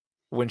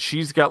 when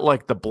she's got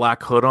like the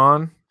black hood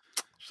on,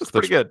 she looks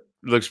pretty good.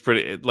 Looks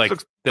pretty like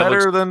looks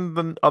better than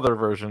the other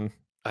version.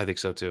 I think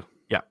so too.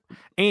 Yeah.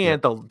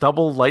 And the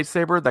double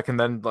lightsaber that can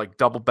then like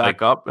double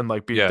back up and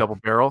like be a double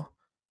barrel.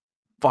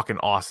 Fucking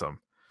awesome.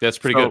 That's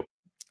pretty good.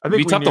 I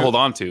think it'd be tough to hold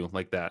on to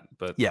like that,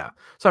 but yeah.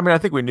 So I mean, I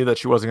think we knew that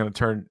she wasn't going to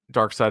turn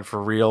dark side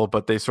for real,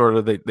 but they sort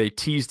of they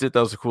teased it.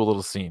 That was a cool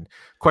little scene.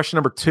 Question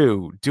number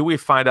 2: do we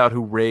find out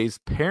who Rey's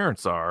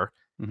parents are?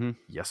 Mm-hmm.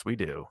 Yes, we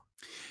do.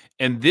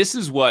 And this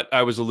is what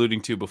I was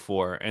alluding to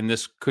before, and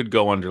this could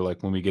go under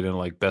like when we get into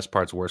like best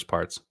parts, worst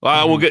parts.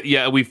 We'll get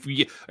all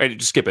right,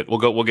 just skip it.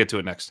 We'll get to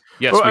it next.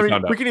 Yes, well, found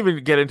out. We can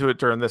even get into it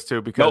during this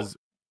too because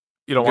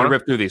you don't want to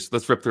rip through these.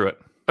 Let's rip through it.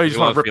 Oh, you just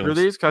want to rip through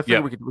these? Because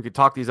I think we could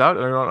talk these out.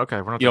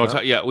 Okay, we're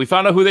not. We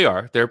found out who they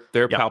are. They're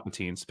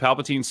Palpatine's.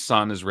 Palpatine's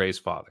son is Rey's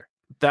father.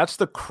 That's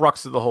the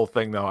crux of the whole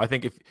thing, though. I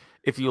think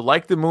if you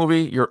like the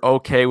movie, you're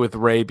okay with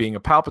Rey being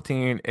a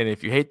Palpatine, and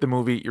if you hate the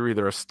movie, you're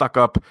either a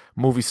stuck-up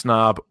movie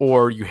snob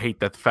or you hate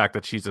the fact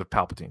that she's a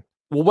Palpatine.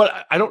 Well,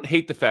 I don't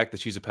hate the fact that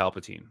she's a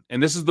Palpatine,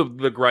 and this is the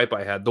gripe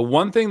I had. The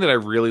one thing that I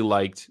really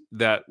liked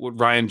that what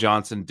Rian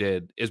Johnson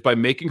did is by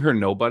making her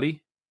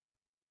nobody.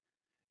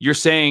 You're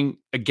saying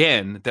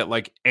again that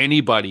like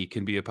anybody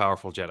can be a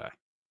powerful Jedi,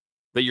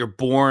 that you're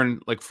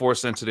born like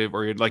Force sensitive,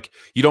 or you're like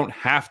you don't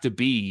have to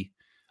be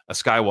a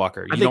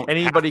Skywalker. I think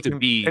anybody can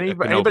be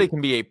anybody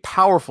can be a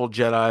powerful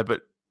Jedi,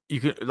 but you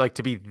can like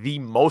to be the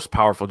most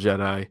powerful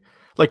Jedi,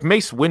 like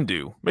Mace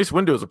Windu. Mace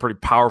Windu is a pretty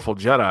powerful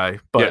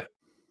Jedi, but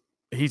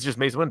he's just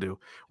Mace Windu.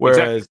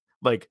 Whereas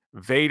like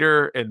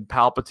Vader and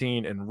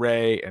Palpatine and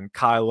Rey and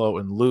Kylo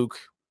and Luke.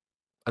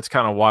 That's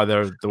kind of why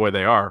they're the way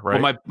they are, right?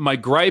 Well, my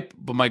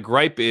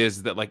gripe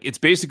is that like it's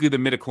basically the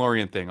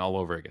midichlorian thing all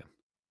over again.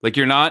 Like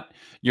you're not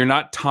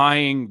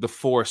tying the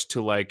Force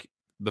to like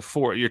the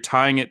Force. You're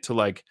tying it to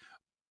like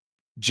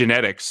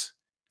genetics,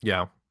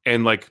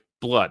 and like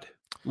blood,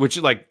 which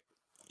like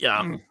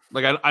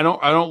like I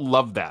don't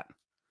love that.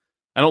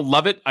 I don't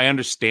love it. I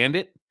understand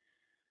it,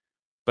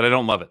 but I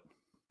don't love it.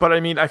 But I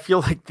mean, I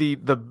feel like the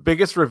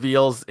biggest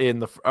reveals in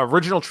the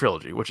original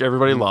trilogy, which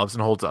everybody loves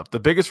and holds up, the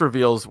biggest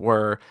reveals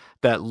were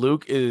that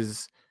Luke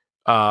is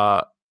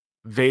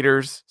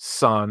Vader's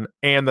son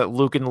and that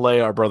Luke and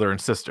Leia are brother and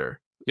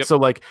sister. Yep. So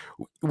like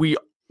we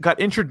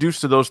got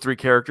introduced to those three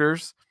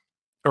characters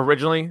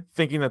originally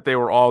thinking that they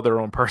were all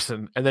their own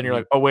person. And then you're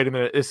like, oh, wait a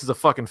minute, this is a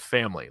fucking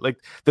family. Like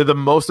they're the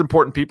most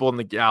important people in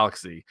the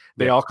galaxy.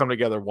 They all come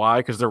together. Why?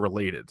 Because they're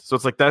related. So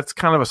it's like, that's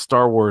kind of a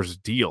Star Wars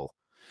deal.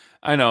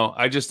 I know.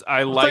 I'll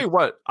tell you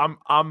what,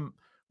 I'm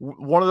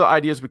one of the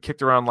ideas we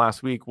kicked around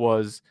last week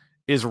was,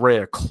 is Rey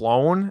a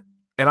clone?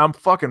 And I'm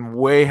fucking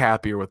way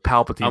happier with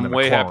Palpatine. I'm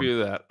way happier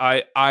with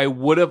that. I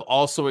would have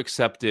also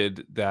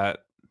accepted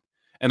that,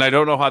 and I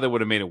don't know how they would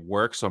have made it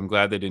work, so I'm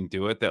glad they didn't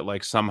do it, that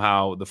like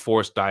somehow the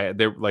Force diet,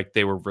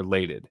 they were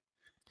related.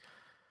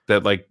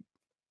 That like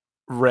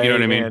Rey, you know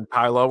what I mean? And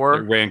Kylo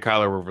were? Like Rey and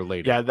Kylo were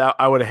related. Yeah, that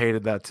I would have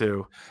hated that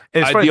too.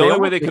 The only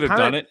way they could have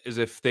done it is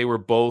if they were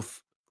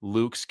both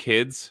Luke's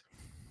kids,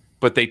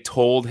 but they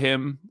told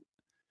him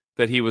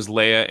that he was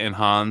Leia and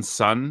Han's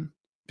son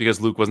because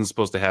Luke wasn't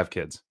supposed to have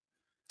kids.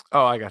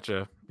 Oh, I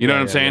gotcha. You know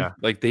what I'm saying? Yeah.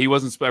 Like he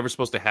wasn't ever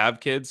supposed to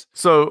have kids.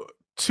 So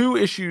two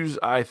issues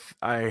I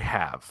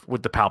have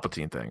with the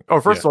Palpatine thing.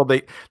 Oh, first of all,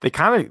 they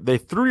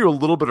threw you a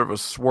little bit of a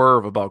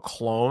swerve about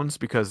clones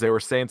because they were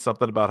saying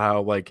something about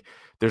how like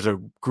there's a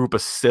group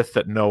of Sith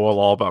that know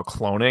all about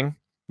cloning.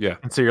 Yeah.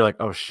 And so you're like,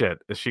 oh shit,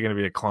 is she going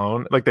to be a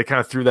clone? Like they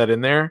kind of threw that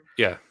in there.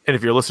 Yeah. And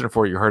if you're listening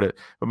for it, you heard it.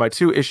 But my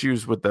two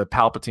issues with the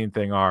Palpatine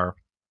thing are,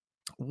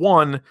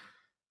 one,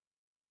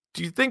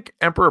 do you think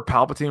Emperor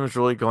Palpatine was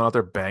really going out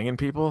there banging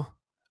people?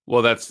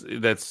 Well, that's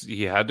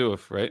he had to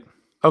have, right?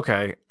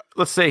 Okay.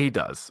 Let's say he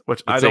does,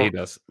 which I don't. He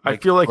does. Like,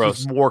 I feel like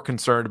he's more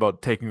concerned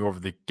about taking over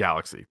the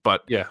galaxy.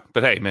 But yeah,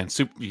 but hey, man,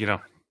 he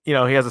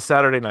has a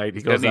Saturday night.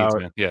 He goes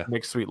out,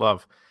 makes sweet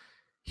love.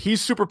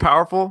 He's super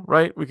powerful,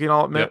 right? We can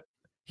all admit. Yep.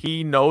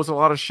 He knows a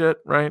lot of shit,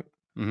 right?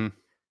 Mm-hmm.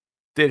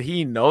 Did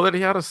he know that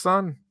he had a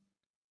son?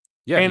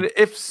 Yeah. And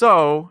if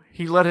so,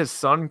 he let his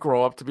son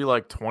grow up to be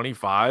like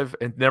 25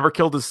 and never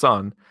killed his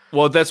son.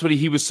 Well, that's what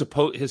he was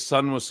supposed. His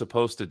son was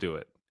supposed to do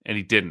it, and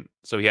he didn't.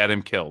 So he had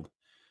him killed,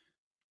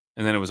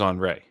 and then it was on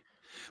Rey.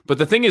 But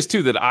the thing is,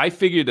 too, that I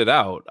figured it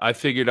out. I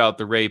figured out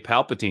the Rey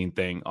Palpatine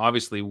thing,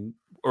 obviously,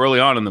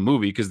 early on in the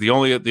movie, because the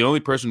only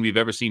person we've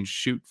ever seen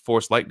shoot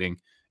Force lightning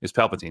is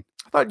Palpatine.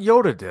 I thought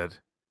Yoda did.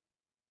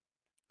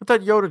 I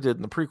thought Yoda did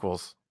in the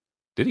prequels.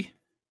 Did he?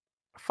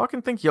 I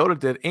fucking think Yoda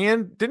did.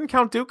 And didn't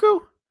Count Dooku?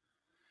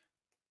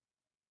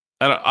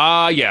 I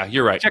don't. Yeah,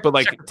 you're right. Check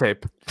the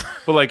tape.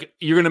 But like,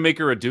 you're gonna make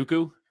her a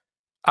Dooku?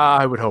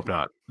 I would hope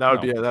not. That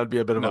would be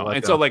a bit of a letdown.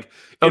 And so like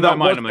in my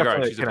mind, I'm like, all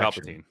right, she's a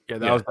Palpatine. Yeah,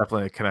 that was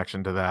definitely a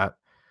connection to that.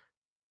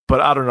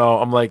 But I don't know.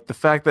 I'm like, the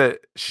fact that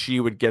she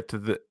would get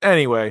to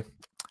anyway,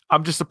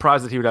 I'm just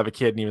surprised that he would have a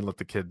kid and even let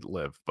the kid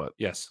live. But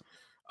yes.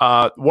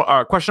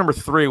 Question number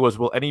 3 was,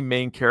 will any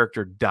main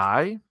character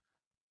die?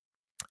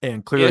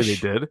 And clearly they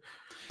did.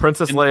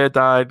 Princess Leia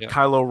died. Yeah.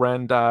 Kylo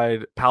Ren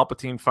died.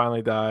 Palpatine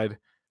finally died.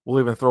 We'll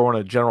even throw in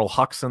a General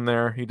Hux in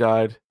there. He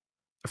died.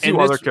 A few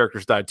other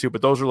characters died too,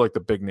 but those are like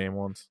the big name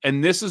ones.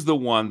 And this is the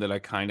one that I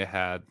kind of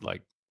had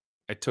like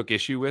I took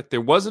issue with.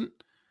 It was a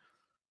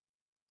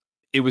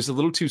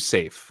little too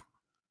safe.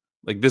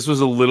 Like this was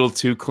a little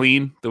too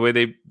clean the way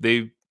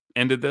they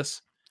ended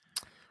this.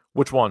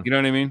 Which one? You know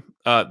what I mean?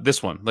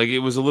 This one. Like it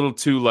was a little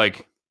too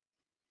like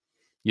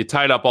you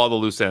tied up all the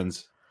loose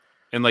ends.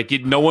 And like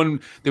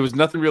there was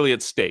nothing really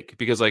at stake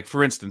because like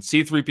for instance,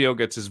 C-3PO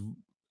gets his.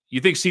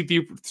 You think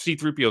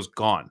C-3PO's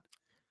gone,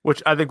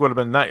 which I think would have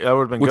been nice. That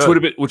would have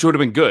been which would have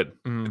been good.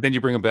 Mm. And then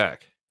you bring him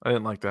back. I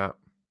didn't like that.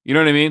 You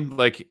know what I mean?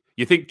 Like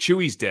you think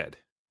Chewie's dead,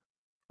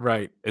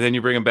 right? And then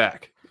you bring him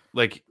back.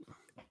 Like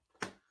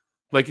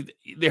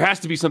there has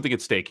to be something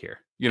at stake here.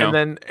 You know.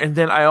 And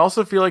then I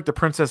also feel like the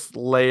Princess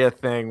Leia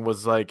thing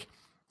was like,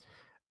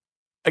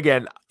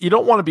 again, you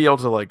don't want to be able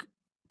to like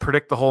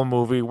predict the whole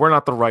movie. We're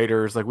not the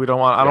writers. Like I don't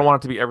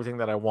want it to be everything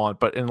that I want.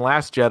 But in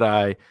Last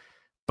Jedi,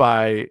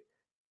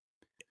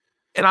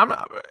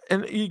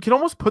 and you can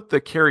almost put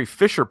the Carrie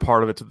Fisher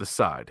part of it to the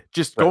side.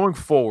 Just going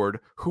forward,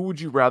 who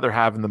would you rather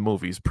have in the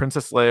movies,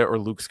 Princess Leia or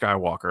Luke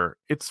Skywalker?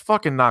 It's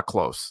fucking not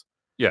close.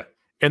 Yeah.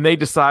 And they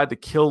decide to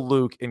kill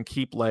Luke and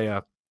keep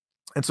Leia.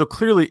 And so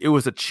clearly it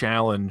was a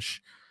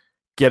challenge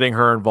getting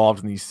her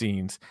involved in these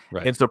scenes.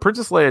 Right. And so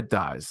Princess Leia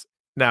dies.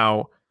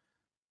 Now,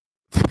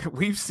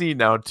 we've seen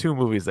now in 2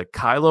 movies that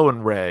Kylo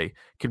and Rey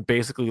can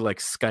basically like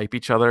Skype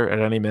each other at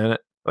any minute.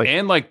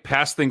 And like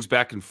pass things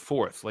back and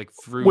forth, like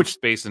through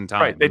space and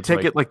time. Right. They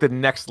take it like the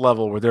next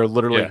level where they're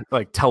literally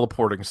like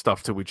teleporting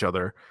stuff to each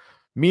other.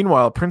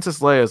 Meanwhile, Princess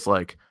Leia is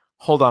like,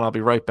 hold on, I'll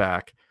be right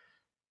back.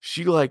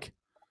 She like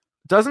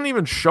doesn't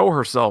even show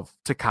herself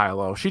to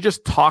Kylo. She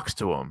just talks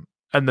to him.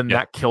 And then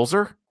that kills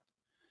her.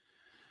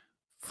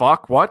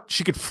 Fuck, what?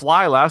 She could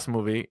fly last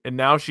movie, and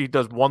now she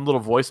does one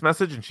little voice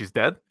message and she's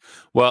dead?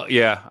 Well,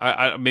 yeah.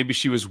 I maybe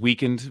she was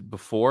weakened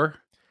before.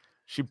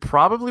 She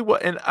probably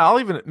was, and I'll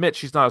even admit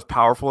she's not as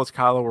powerful as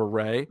Kylo or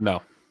Rey.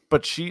 No.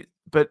 But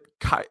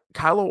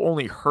Kylo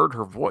only heard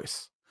her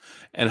voice.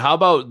 And how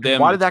about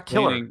them? Why did that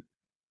kill her?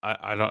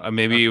 I don't.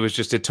 Maybe it was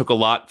just it took a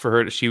lot for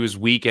her. She was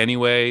weak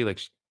anyway. Like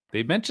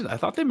I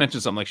thought they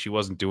mentioned something like she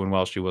wasn't doing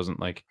well. She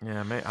wasn't like.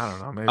 Yeah, I don't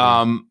know.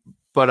 Maybe.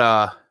 But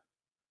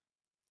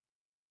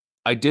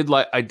I did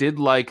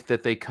like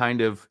that they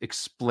kind of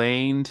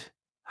explained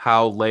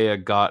how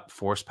Leia got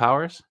Force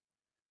powers,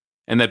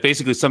 and that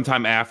basically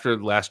sometime after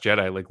The Last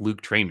Jedi, like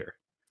Luke trained her.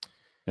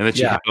 And then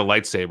she had a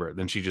lightsaber.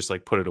 Then she just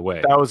like put it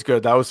away. That was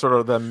good. That was sort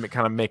of them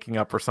kind of making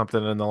up for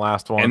something in the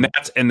last one.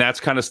 And that's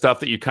kind of stuff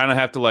that you kind of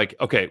have to like,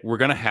 okay, we're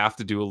gonna have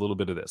to do a little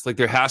bit of this. Like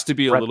there has to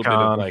be a little bit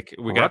of like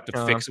we have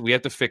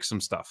to fix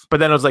some stuff.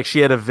 But then it was like she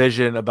had a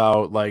vision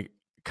about like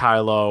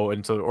Kylo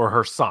and or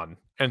her son.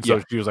 And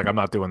so she was like, I'm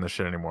not doing this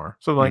shit anymore.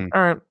 So like,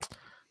 all right,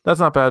 that's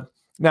not bad.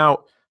 Now,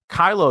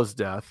 Kylo's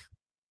death.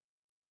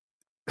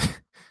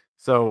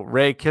 So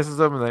Rey kisses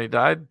him and then he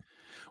died.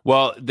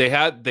 Well,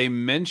 they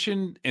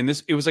mentioned in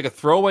this, it was like a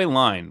throwaway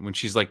line when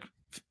she's like,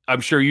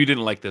 I'm sure you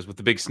didn't like this with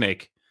the big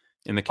snake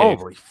in the cave.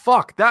 Holy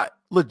fuck. That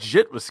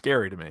legit was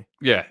scary to me.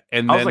 Yeah.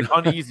 And I was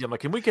like uneasy. I'm like,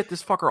 can we get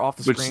this fucker off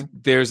the screen?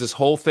 There's this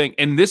whole thing.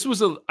 And this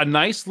was a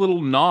nice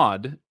little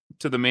nod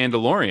to The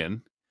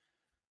Mandalorian.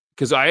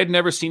 Because I had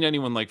never seen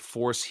anyone like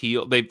force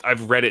heal.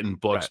 I've read it in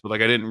books, but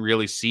like I didn't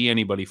really see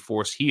anybody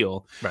force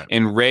heal. Right.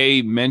 And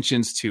Rey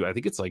mentions to, I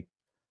think it's like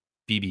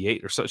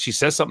BB-8 or so. She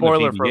says something.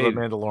 Spoiler for The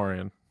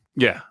Mandalorian.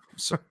 Yeah,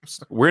 so,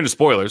 we're into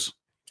spoilers.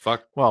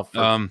 Fuck. Well,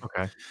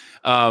 okay.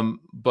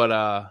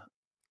 But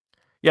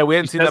yeah, we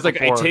hadn't seen that like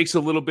before. It takes a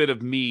little bit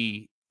of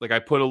me. Like I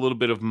put a little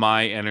bit of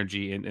my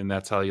energy in, and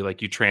that's how you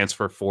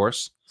transfer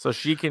force. So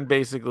she can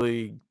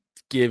basically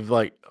give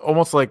like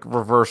almost like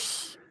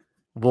reverse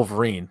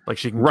Wolverine. Like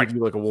she can give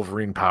you like a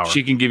Wolverine power.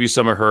 She can give you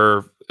some of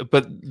her,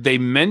 but they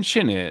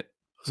mention it,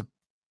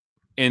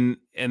 and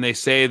they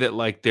say that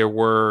like there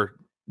were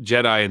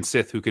Jedi and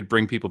Sith who could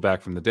bring people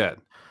back from the dead.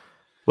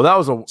 Well,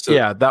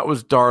 that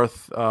was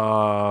Darth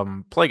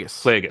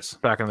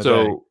Plagueis back in the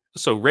day.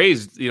 So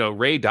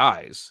Rey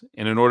dies,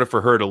 and in order for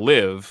her to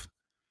live,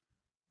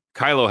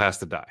 Kylo has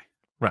to die.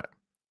 Right.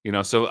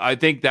 So I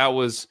think that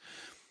was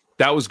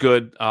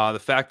good.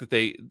 The fact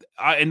that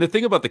and the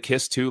thing about the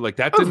kiss too, like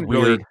that didn't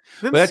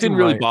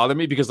really bother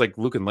me because like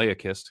Luke and Leia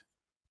kissed.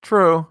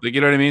 True. Like, you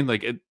know what I mean?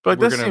 Like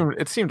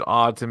it seemed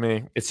odd to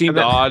me. It seemed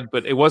odd,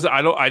 but it wasn't.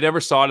 I never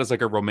saw it as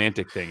like a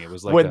romantic thing. It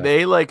was like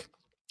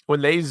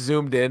when they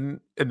zoomed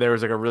in and there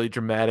was like a really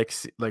dramatic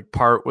like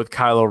part with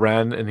Kylo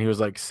Ren and he was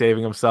like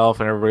saving himself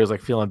and everybody was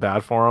like feeling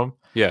bad for him.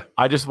 Yeah.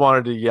 I just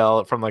wanted to yell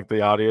it from like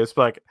the audience,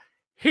 like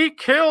he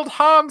killed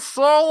Han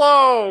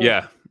Solo.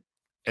 Yeah.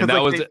 And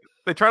that like,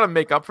 they try to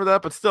make up for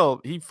that, but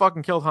still he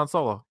fucking killed Han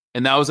Solo.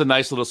 And that was a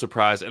nice little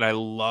surprise. And I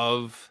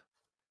love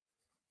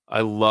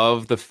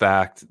the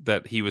fact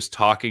that he was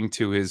talking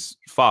to his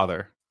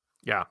father.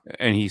 Yeah.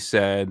 And he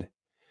said,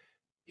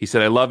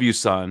 I love you,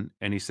 son.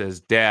 And he says,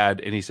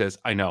 Dad. And he says,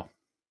 I know.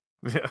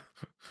 Yeah.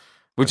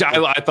 Which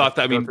I thought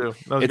that, it's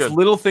good.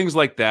 Little things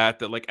like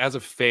that like as a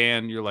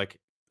fan, you're like,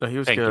 he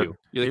was thank good. you.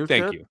 You're like,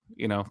 thank you.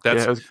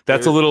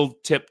 That's a little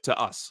tip to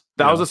us.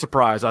 That was a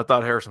surprise. I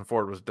thought Harrison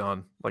Ford was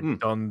done. Like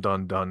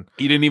done.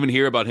 You didn't even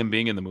hear about him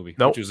being in the movie,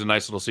 which was a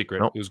nice little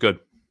secret. It was good.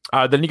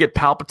 Then you get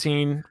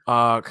Palpatine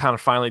kind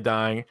of finally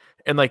dying.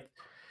 And like,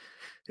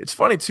 it's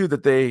funny too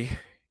that they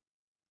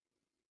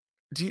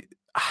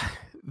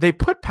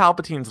put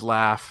Palpatine's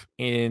laugh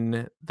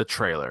in the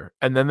trailer,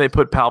 and then they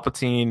put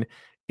Palpatine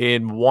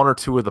in one or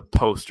two of the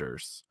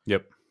posters.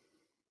 Yep.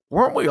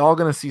 Weren't we all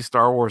going to see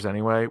Star Wars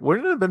anyway?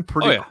 Wouldn't it have been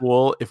pretty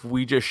cool if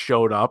we just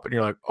showed up and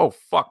you're like, oh,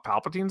 fuck,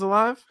 Palpatine's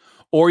alive?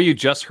 Or you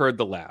just heard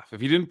the laugh.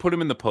 If you didn't put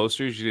him in the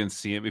posters, you didn't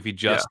see him. If you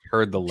just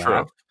heard the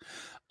laugh.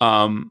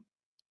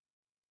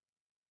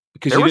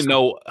 Because you didn't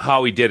know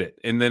how he did it.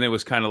 And then it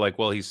was kind of like,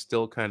 well, he's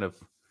still kind of...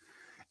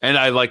 And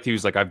I liked he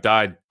was like, I've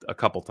died a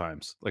couple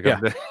times. Like,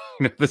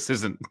 this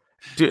isn't...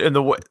 Dude, and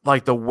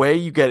the way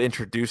you get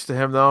introduced to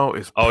him though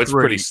is it's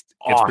pretty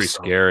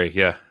scary.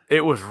 Yeah,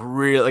 it was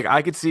really like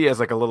I could see as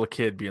like a little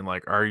kid being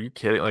like, "Are you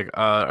kidding? Like,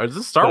 is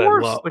this Star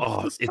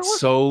Wars?"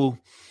 So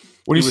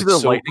when you see the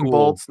lightning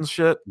bolts and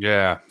shit.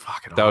 Yeah,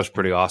 that was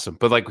pretty awesome.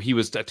 But like he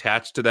was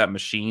attached to that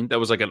machine that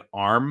was like an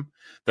arm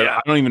that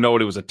I don't even know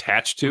what it was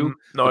attached to.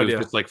 No idea. It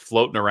was just like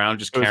floating around,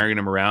 just carrying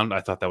him around.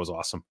 I thought that was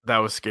awesome. That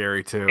was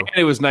scary too. And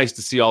it was nice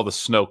to see all the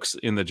Snokes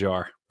in the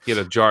jar. He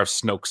had a jar of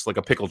Snokes, like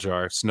a pickle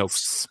jar of Snokes.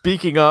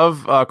 Speaking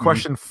of,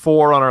 question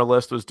 4 on our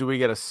list was, do we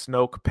get a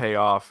Snoke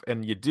payoff?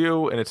 And you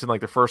do, and it's in like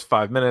the first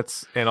 5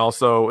 minutes. And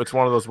also, it's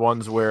one of those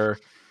ones where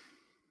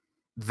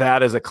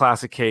that is a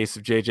classic case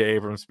of J.J.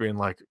 Abrams being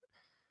like,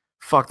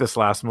 fuck this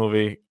last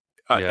movie.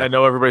 I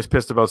know everybody's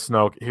pissed about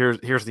Snoke.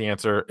 Here's the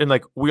answer. And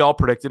like, we all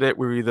predicted it.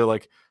 We were either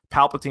like,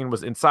 Palpatine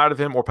was inside of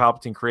him or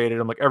Palpatine created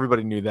him. Like,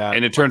 everybody knew that.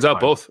 And it turns out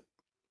both.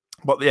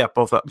 But yeah,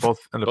 both end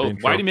up being true.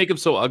 Why do you make him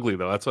so ugly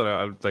though? That's what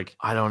I like.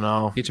 I don't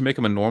know. Did you make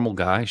him a normal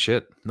guy?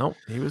 Shit. Nope,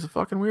 he was a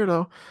fucking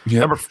weirdo.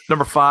 Yeah.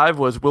 Number 5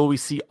 was, will we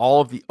see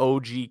all of the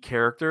OG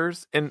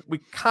characters? And we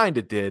kind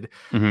of did.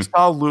 You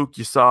saw Luke,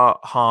 you saw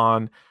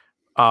Han,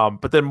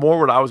 but then more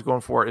what I was going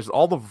for is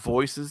all the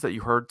voices that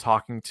you heard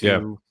talking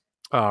to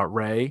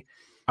Rey.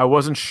 I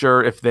wasn't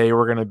sure if they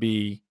were going to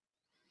be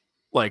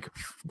like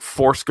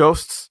Force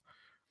ghosts,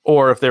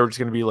 or if they were just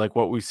going to be like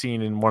what we've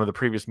seen in one of the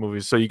previous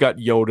movies. So you got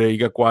Yoda, you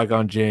got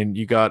Qui-Gon Jinn,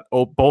 you got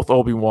both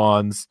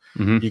Obi-Wans,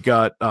 you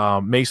got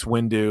Mace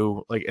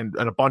Windu, like and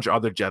a bunch of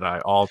other Jedi.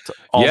 All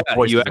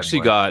you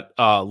actually got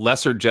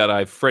lesser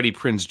Jedi Freddie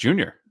Prinze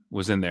Jr.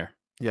 was in there.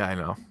 Yeah, I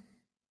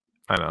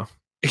know.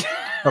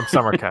 From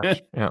Summer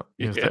Catch. Yeah,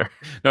 he was there.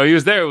 No, he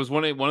was there. It was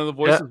one of the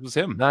voices was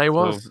him. No, he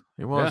was.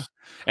 He was. Yeah.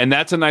 And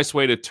that's a nice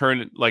way to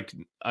turn it, like,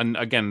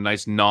 again, a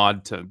nice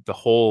nod to the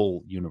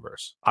whole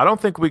universe. I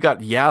don't think we got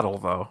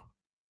Yaddle, though.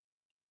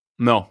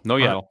 No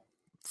Yaddle.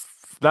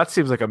 That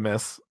seems like a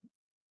miss.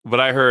 But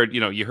I heard,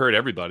 you heard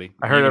everybody.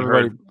 I heard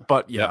everybody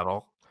but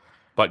Yaddle.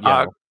 But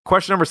Yaddle.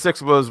 Question number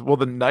 6 was, will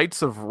the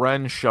Knights of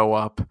Ren show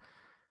up?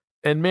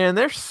 And man,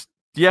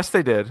 yes,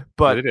 they did.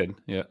 But they did,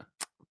 yeah.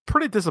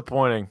 Pretty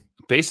disappointing.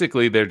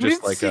 Basically, they're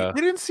just they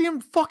didn't see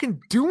him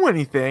fucking do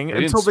anything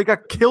until they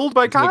got killed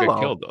by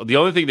Kylo. The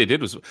only thing they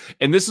did was,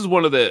 and this is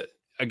one of the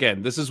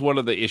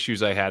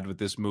issues I had with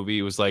this movie.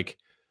 It was like,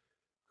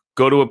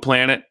 go to a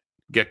planet,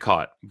 get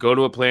caught. Go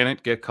to a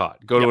planet, get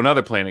caught. Go to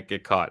another planet,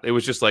 get caught. It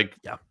was just like,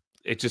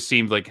 it just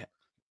seemed like,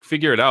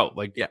 figure it out.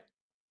 Like,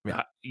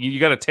 you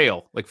got a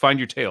tail. Like, find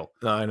your tail.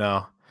 No, I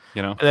know.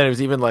 And then it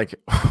was even like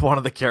one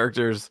of the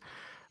characters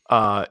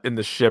in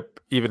the ship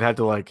even had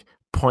to like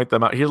point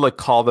them out. He'd like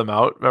call them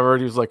out. Remember,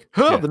 he was like,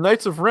 the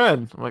Knights of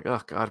Ren. I'm like,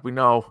 oh god, we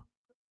know.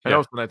 I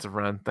know it's the Knights of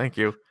Ren. Thank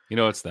you.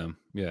 It's them.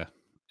 Yeah,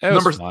 it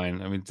was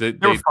fine. I mean, they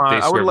were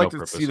fine. I would like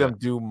to see them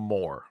do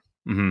more.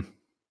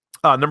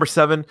 Number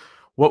 7,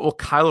 what will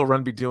Kylo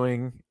Ren be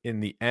doing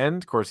in the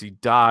end? Of course, he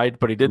died,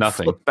 but he did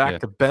flip back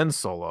to Ben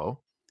Solo.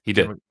 He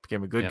did.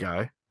 Became a good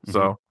guy.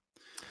 So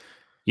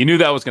you knew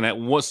that was gonna.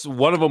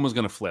 One of them was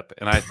gonna flip,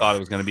 and I thought it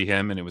was gonna be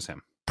him, and it was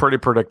him. Pretty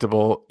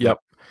predictable. Yep.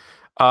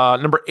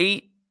 Number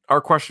 8. Our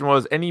question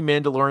was, any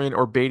Mandalorian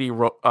or Baby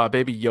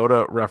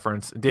Yoda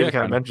reference? David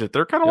kind of mentioned it.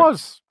 There kind of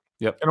was.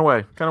 Yep. In a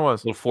way. Kind of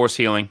was. A little force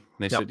healing.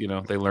 They said,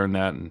 they learned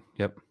that. And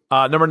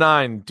Number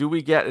 9, do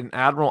we get an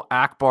Admiral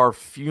Akbar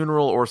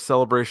funeral or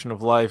celebration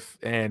of life?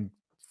 And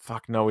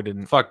fuck no, we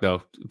didn't. Fuck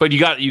no. But you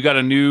got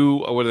a new,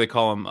 what do they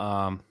call him?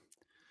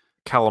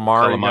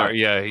 Calamari.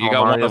 Yeah, you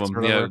got one of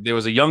them. Yeah, there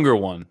was a younger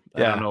one.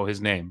 I don't know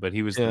his name, but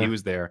he was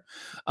there.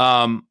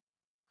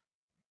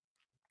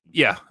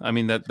 Yeah, I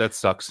mean that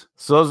sucks.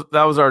 So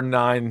that was our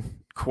 9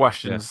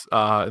 questions,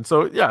 and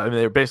so I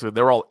mean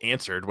they were all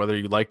answered. Whether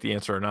you liked the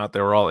answer or not,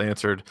 they were all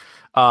answered.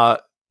 Now,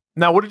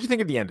 what did you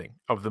think of the ending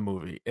of the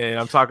movie? And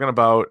I'm talking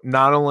about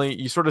not only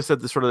you sort of said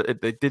this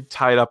they did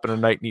tie it up in a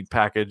night need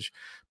package,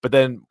 but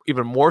then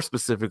even more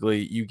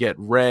specifically, you get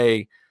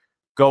Rey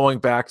going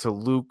back to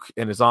Luke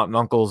and his aunt and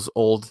uncle's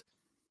old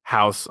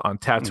house on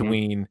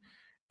Tatooine,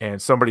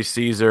 and somebody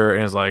sees her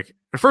and is like,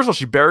 first of all,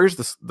 she buries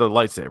the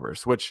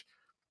lightsabers, which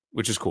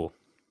is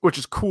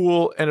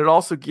cool. And it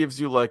also gives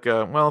you like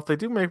if they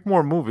do make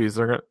more movies,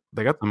 someone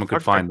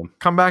could find them.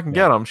 Come back and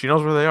get them. She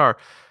knows where they are.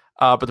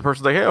 But the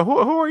person's like, hey, who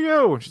are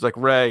you? And she's like,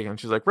 Rey. And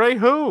she's like, Rey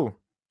who?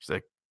 She's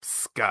like,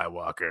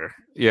 Skywalker.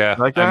 Yeah.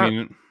 Like that? I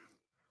mean,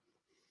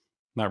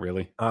 Not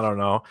really. I don't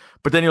know.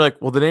 But then you're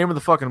like, well, the name of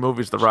the fucking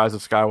movie is The Rise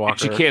of Skywalker. And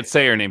she can't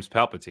say her name's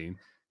Palpatine.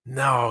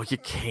 No, you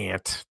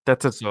can't.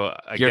 That's a. So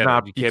I You're get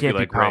not. it. You You can't can't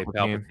be be like Ray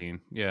Palpatine. Palpatine.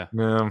 Yeah.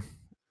 No,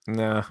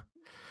 no.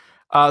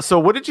 So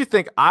what did you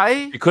think?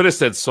 You could have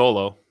said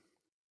Solo,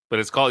 but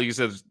it's called. You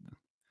said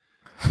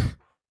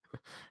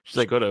She's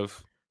like, could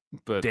have,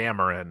 but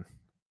Dameron.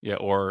 yeah,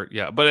 or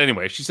yeah. But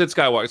anyway, she said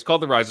Skywalker. It's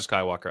called The Rise of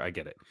Skywalker. I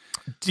get it.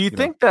 Do you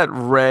think that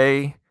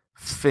Rey,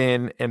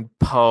 Finn, and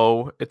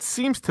Poe? It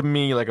seems to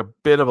me like a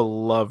bit of a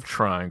love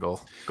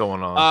triangle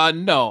going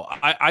on. No,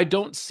 I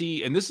don't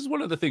see, and this is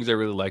one of the things I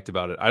really liked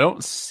about it. I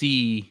don't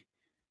see,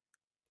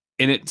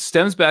 and it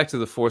stems back to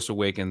The Force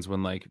Awakens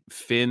when like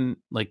Finn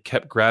like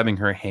kept grabbing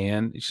her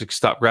hand. She's like,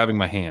 "Stop grabbing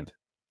my hand."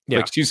 Yeah.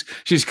 Like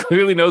she's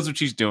clearly knows what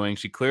she's doing.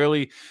 She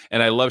clearly,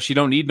 and I love. She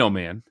don't need no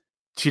man.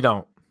 She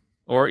don't.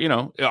 Or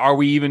are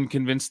we even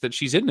convinced that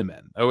she's into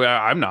men? Oh,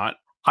 I'm not.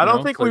 I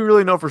don't think we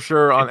really know for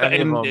sure on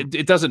any of them.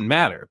 It doesn't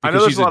matter I know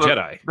because she's a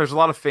Jedi. There's a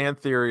lot of fan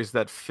theories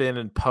that Finn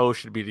and Poe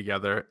should be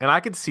together, and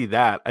I can see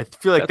that. I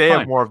feel like That's they fine.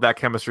 have more of that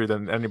chemistry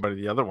than anybody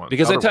the other ones.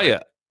 Because I tell you,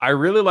 I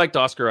really liked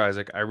Oscar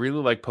Isaac. I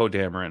really like Poe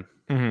Dameron.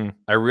 Mm-hmm.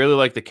 I really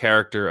like the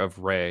character of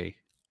Rey.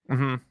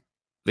 Mm-hmm.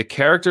 The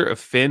character of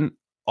Finn,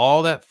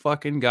 all that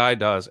fucking guy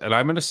does, and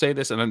I'm going to say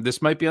this, and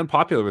this might be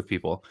unpopular with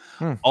people,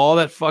 all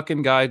that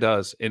fucking guy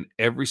does in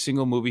every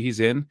single movie he's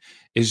in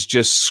is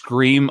just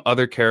scream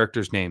other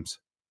characters' names.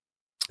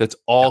 That's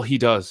all he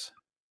does.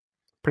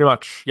 Pretty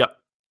much, yep.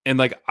 And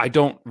like, I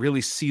don't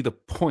really see the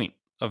point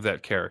of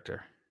that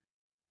character.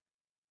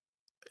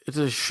 It's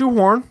a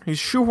shoehorn. He's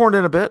shoehorned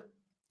in a bit.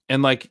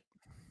 And like,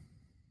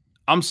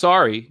 I'm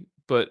sorry,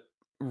 but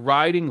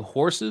riding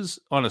horses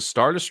on a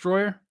Star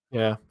Destroyer?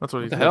 Yeah, that's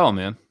what What the hell,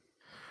 man?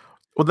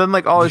 Well, then,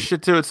 like, all this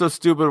shit, too, it's so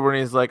stupid when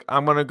he's like,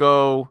 I'm going to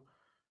go,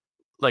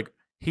 like,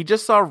 he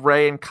just saw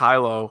Rey and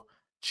Kylo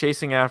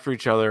chasing after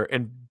each other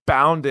and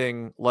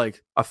bounding,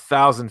 like,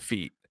 1,000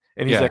 feet.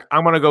 And he's like,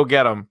 I'm going to go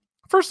get him.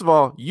 First of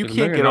all, you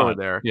can't get over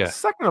there. Yeah.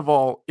 Second of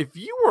all, if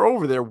you were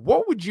over there,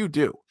 what would you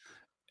do?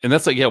 And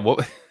that's like, yeah,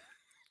 what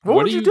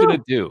are you going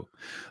to do?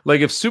 Like,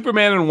 if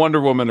Superman and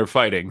Wonder Woman are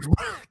fighting,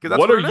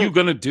 what are you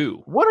going to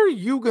do? What are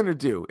you going to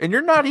do? And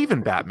you're not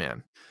even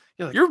Batman.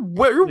 Like, you're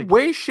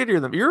way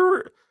shittier than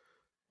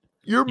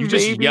you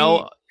just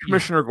yell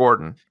Commissioner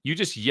Gordon. You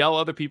just yell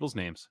other people's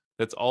names.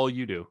 That's all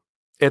you do.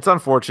 It's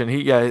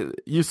unfortunate.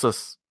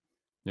 Useless.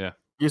 Yeah.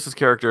 Useless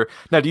character.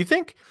 Now, do you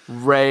think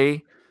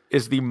Rey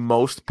is the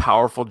most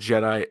powerful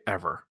Jedi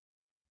ever?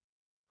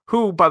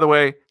 Who, by the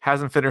way,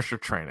 hasn't finished her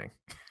training?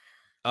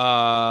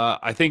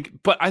 I think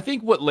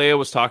what Leia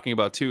was talking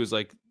about too is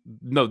like,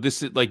 no,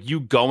 this is like you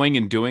going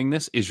and doing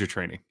this is your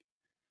training.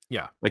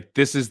 Yeah, like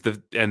this is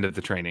the end of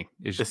the training.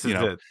 She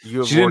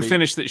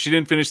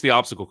didn't finish the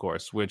obstacle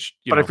course, which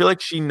I feel like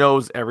she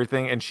knows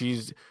everything, and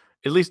she's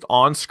at least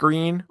on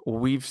screen.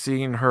 We've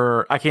seen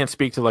her. I can't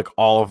speak to like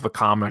all of the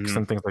comics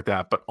and things like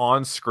that, but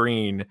on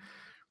screen,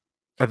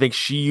 I think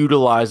she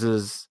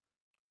utilizes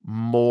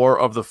more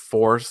of the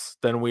Force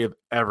than we have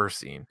ever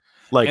seen.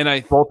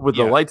 Like, both with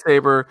the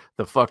lightsaber,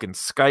 the fucking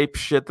Skype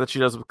shit that she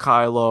does with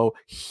Kylo,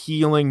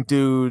 healing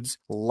dudes,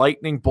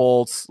 lightning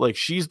bolts. Like,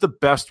 she's the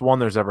best one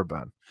there's ever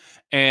been.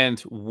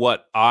 And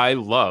what I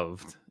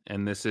loved,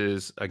 and this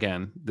is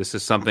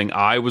something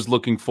I was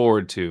looking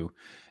forward to,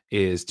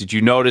 is did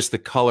you notice the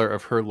color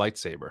of her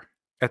lightsaber?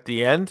 At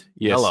the end?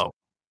 Yes. Yellow.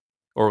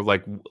 Or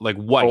like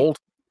white. Gold?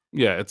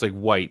 Yeah, it's like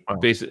white. Oh.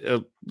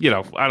 Basically,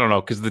 I don't know,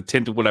 because the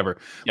tint of whatever.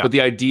 Yeah. But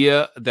the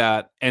idea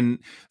that, and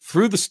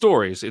through the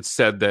stories, it's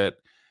said that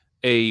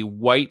a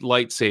white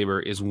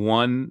lightsaber is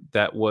one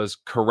that was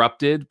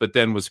corrupted, but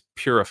then was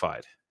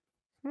purified.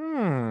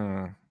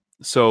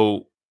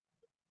 So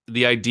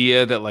the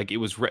idea that like it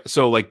was,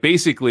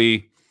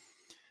 basically,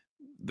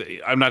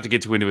 I'm not to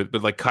get too into it,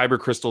 but like kyber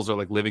crystals are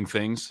like living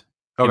things.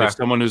 Okay. And if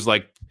someone who's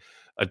like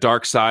a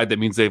dark side, that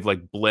means they've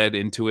like bled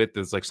into it.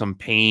 There's like some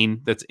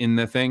pain that's in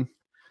the thing.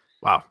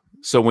 Wow.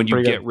 So when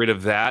you get rid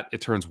of that,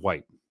 it turns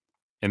white.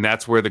 And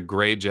that's where the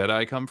gray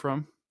Jedi come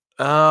from.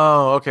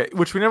 Oh, okay.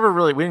 Which we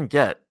didn't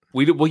get.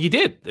 Well, you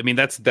did. I mean,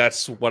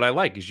 that's what I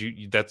like is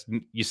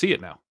you see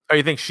it now. Oh,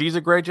 you think she's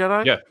a gray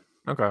Jedi? Yeah.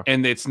 Okay.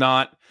 And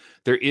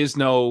there is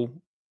no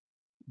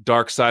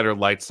dark side or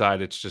light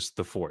side. It's just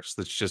the Force.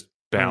 That's just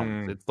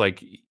bound. It's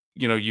like,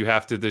 you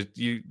have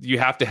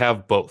to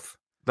have both.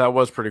 That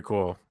was pretty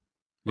cool.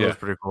 That was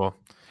pretty cool.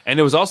 And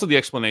it was also the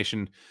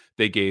explanation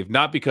they gave,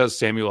 not because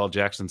Samuel L.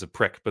 Jackson's a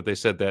prick, but they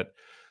said that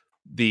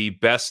the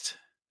best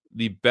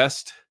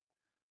Jedi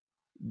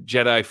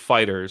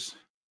fighters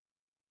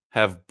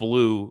have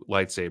blue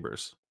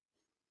lightsabers.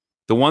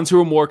 The ones who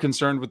are more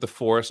concerned with the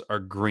Force are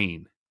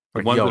green.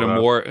 The ones that are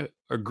more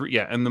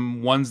and the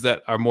ones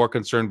that are more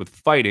concerned with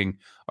fighting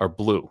are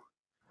blue.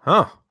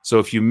 Huh. So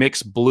if you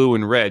mix blue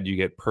and red, you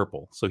get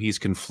purple. So he's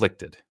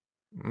conflicted.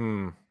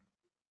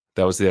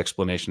 That was the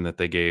explanation that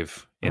they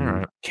gave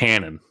in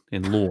canon,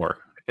 in lore.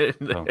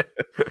 So,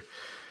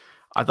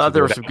 I thought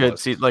there were some good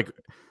scenes. Like,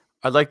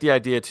 I like the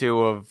idea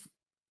too of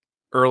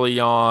early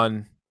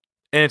on,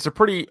 and it's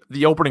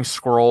the opening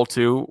scroll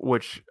too,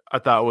 which I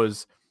thought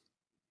was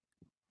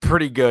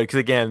pretty good because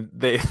again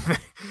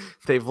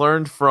they've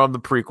learned from the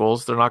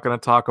prequels. They're not going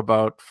to talk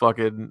about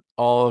fucking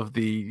all of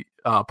the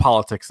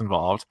politics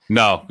involved.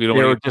 No, you don't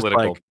want to get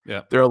political.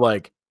 They're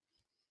like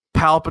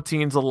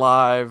Palpatine's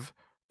alive.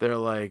 They're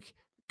like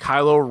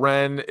Kylo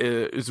Ren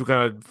is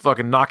going to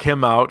fucking knock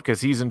him out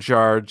because he's in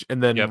charge,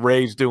 and then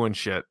Rey's doing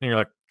shit. And you're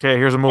like, okay,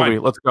 here's a movie.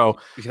 Let's go.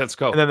 Let's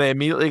go. And then they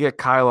immediately get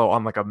Kylo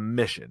on like a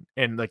mission,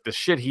 and like the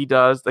shit he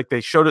does, like they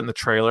showed it in the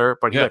trailer,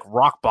 but he like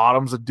rock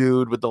bottoms a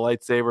dude with the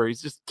lightsaber.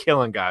 He's just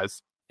killing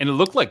guys. And it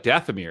looked like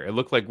Dathomir. It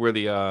looked like where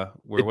the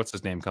what's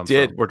his name comes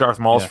from. Where Darth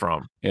Maul's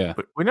from. Yeah.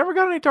 But we never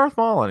got any Darth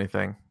Maul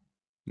anything.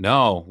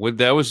 No,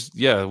 that was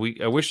I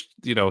wish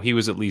he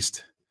was at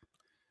least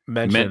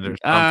mentioned or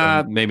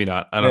something. Maybe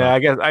not. I don't know. I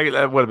guess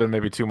that would have been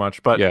maybe too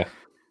much. But yeah.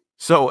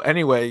 So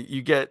anyway,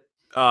 you get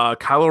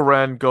Kylo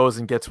Ren goes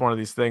and gets one of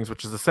these things,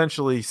 which is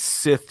essentially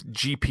Sith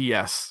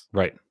GPS.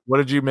 Right. What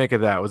did you make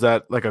of that? Was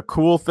that like a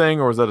cool thing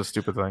or was that a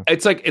stupid thing?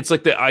 It's like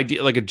the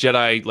idea, like a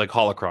Jedi, like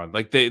holocron.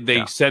 Like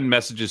they send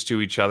messages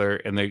to each other,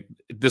 and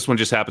this one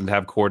just happened to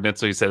have coordinates.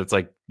 So he said it's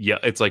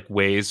like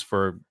ways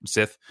for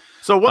Sith.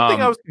 So one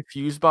thing I was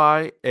confused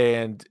by,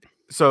 and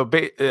so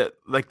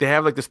like they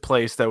have like this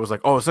place that was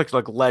like, oh, it's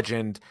like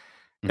legend.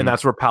 And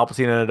that's where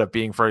Palpatine ended up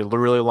being for a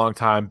really long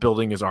time,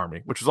 building his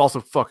army, which was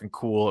also fucking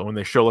cool. And when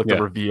they show like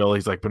the reveal,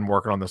 he's like been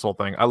working on this whole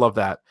thing. I love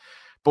that.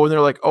 But when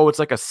they're like, oh, it's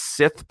like a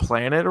Sith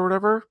planet or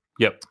whatever.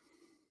 Yep.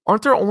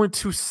 Aren't there only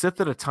 2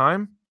 Sith at a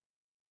time?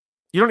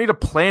 You don't need a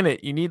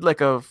planet. You need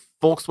like a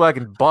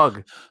Volkswagen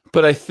Bug.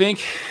 But I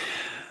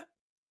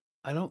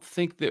don't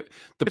think that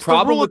the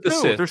problem with the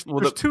Sith. There's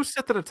 2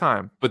 Sith at a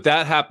time. But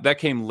that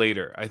came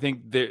later. I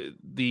think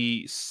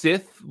the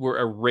Sith were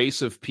a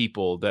race of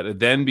people that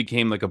then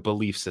became like a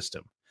belief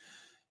system,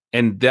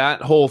 and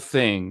that whole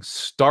thing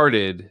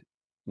started.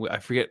 I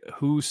forget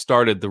who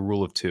started the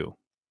rule of 2.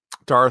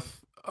 Darth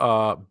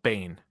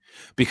Bane,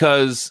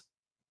 because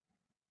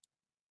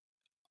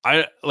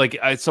I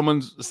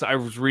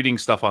was reading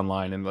stuff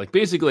online, and like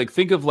basically like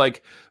think of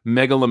like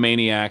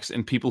megalomaniacs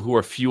and people who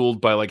are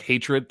fueled by like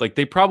hatred. Like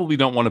they probably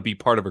don't want to be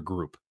part of a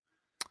group.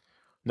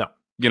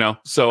 No,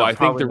 So I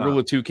think the rule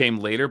of 2 came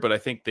later, but I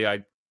think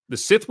the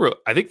Sith were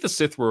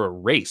a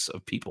race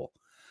of people.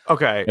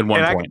 Okay, at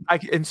one point,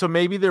 and so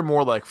maybe they're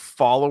more like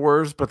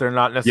followers, but they're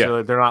not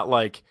necessarily. They're not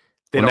like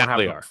they don't have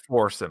the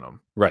Force in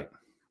them, right?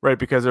 Right,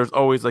 because there's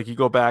always like you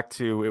go back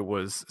to it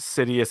was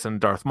Sidious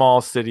and Darth Maul,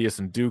 Sidious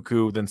and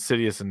Dooku, then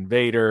Sidious and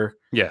Vader.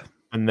 Yeah.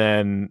 And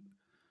then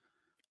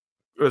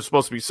it was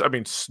supposed to be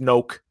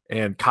Snoke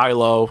and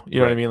Kylo. You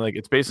know what I mean? Like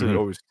it's basically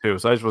always 2.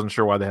 So I just wasn't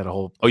sure why they had a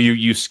whole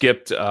you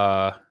skipped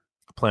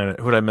planet.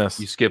 Who'd I miss?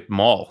 You skipped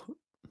Maul.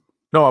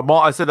 No,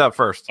 Maul, I said that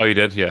first. Oh, you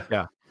did? Yeah.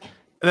 Yeah. And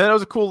then it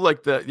was a cool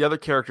like the other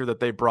character that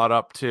they brought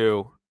up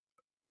too.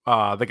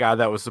 The guy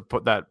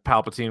that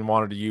Palpatine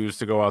wanted to use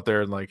to go out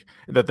there and like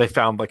that they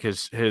found like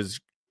his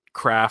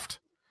craft.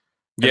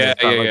 Yeah.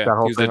 Like, he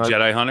was a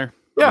Jedi hunter.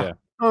 Yeah.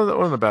 Oh, that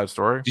wasn't a bad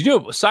story.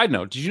 Side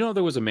note, did you know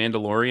there was a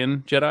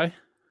Mandalorian Jedi?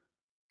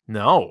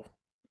 No.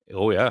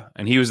 Oh yeah.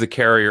 And he was the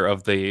carrier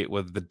of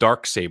the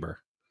dark saber.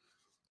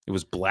 It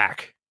was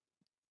black.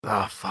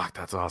 Oh fuck,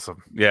 that's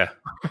awesome. Yeah.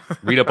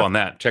 Read up on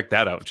that. Check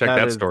that out. Check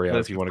that story out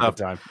if you want a good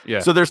time. Yeah.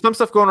 So there's some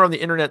stuff going around the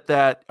internet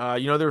that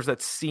there was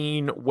that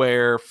scene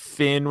where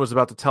Finn was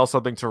about to tell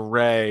something to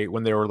Rey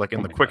when they were like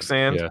in the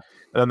quicksand, and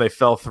then they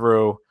fell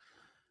through.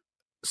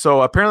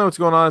 So apparently what's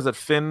going on is that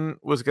Finn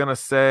was gonna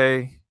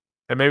say,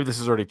 and maybe this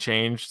has already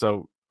changed,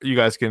 so you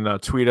guys can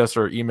tweet us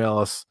or email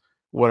us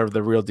whatever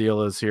the real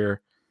deal is here,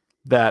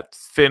 that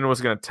Finn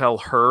was gonna tell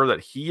her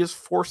that he is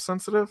Force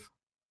sensitive.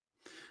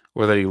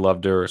 Or that he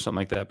loved her or something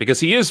like that. Because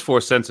he is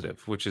Force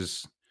sensitive, which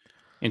is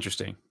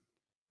interesting.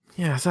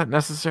 Yeah, is that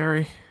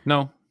necessary?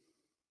 No.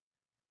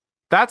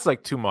 That's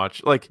like too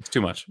much. Like it's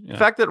too much. Yeah. The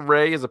fact that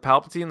Rey is a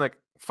Palpatine, like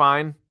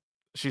fine.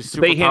 She's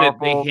super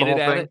powerful. They hinted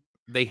at it.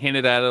 They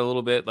hinted at it a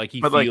little bit. Like he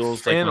feels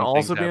like Finn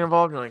also being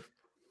involved. You're like,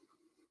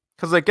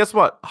 because like guess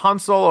what? Han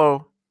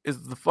Solo is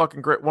the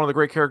fucking one of the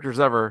great characters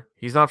ever.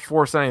 He's not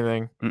Force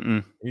anything.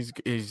 Mm-mm.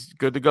 He's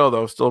good to go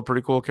though. Still a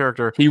pretty cool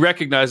character. He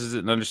recognizes it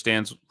and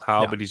understands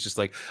how, but he's just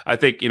like, I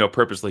think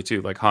purposely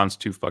too. Like Han's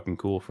too fucking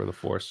cool for the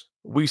Force.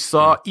 We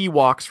saw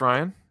Ewoks,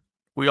 Ryan.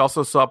 We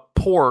also saw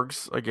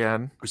Porgs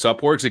again.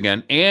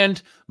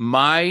 And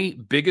my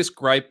biggest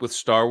gripe with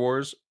Star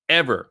Wars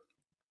ever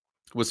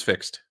was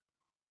fixed.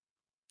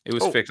 It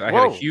was fixed. I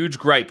had a huge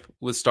gripe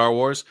with Star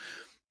Wars.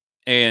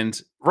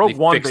 And Rogue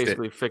One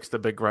basically fixed the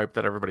big gripe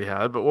that everybody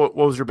had. But what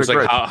was your big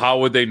gripe? How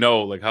would they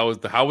know? Like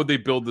how would they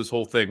build this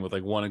whole thing with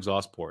like one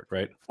exhaust port,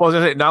 right? Well, I was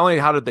gonna say, not only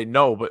how did they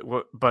know,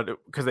 but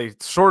because they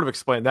sort of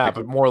explained that,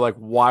 but more like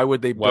why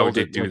would they build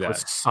it do that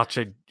with such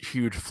a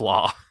huge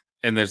flaw?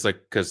 And there's like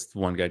because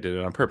one guy did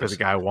it on purpose. Because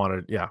the guy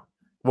wanted,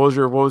 What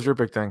was your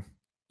big thing?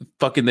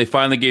 Fucking, they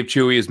finally gave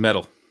Chewie his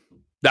medal.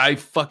 I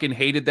fucking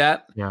hated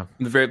that. Yeah.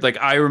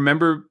 I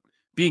remember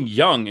being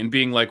young and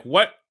being like,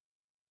 what?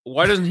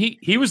 Why doesn't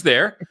he was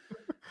there.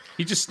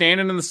 He's just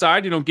standing on the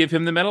side. You don't give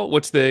him the medal.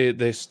 What's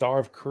the Star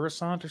of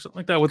Coruscant or something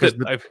like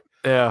that?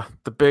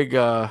 The big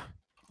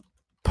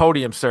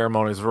podium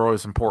ceremonies are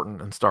always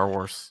important in Star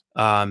Wars.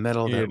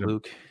 Medal You that need to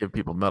Luke give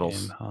people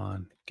medals. and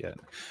Han get.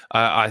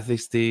 I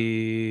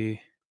think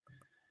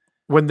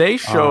When they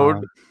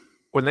showed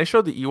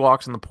the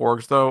Ewoks and the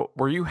Porgs, though,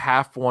 were you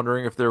half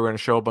wondering if they were going to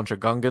show a bunch of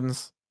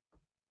Gungans?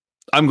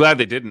 I'm glad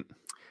they didn't.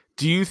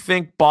 Do you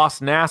think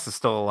Boss Nass is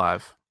still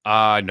alive?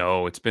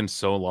 No, it's been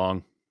so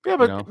long. Yeah,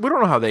 but we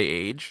don't know how they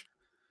age.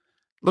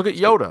 Look at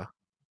Yoda.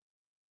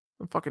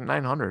 I'm fucking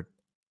 900.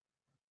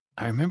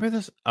 I remember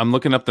this. I'm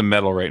looking up the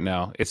medal right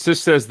now. It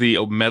just says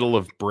the Medal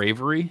of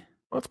Bravery.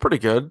 Well, that's pretty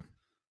good.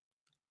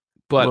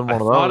 But I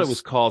thought it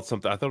was called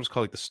something. I thought it was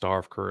called like the Star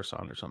of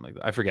Coruscant or something like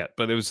that. I forget.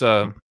 But it was.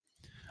 I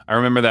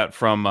remember that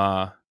from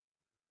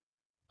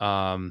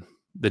the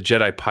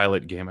Jedi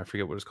pilot game. I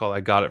forget what it's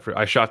called.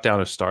 I shot down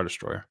a Star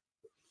Destroyer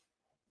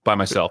by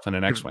myself in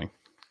an X-wing.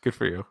 Good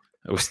for you.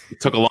 It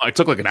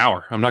took like an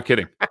hour. I'm not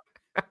kidding.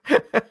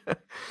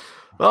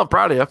 Well, I'm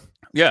proud of you.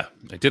 Yeah,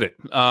 I did it.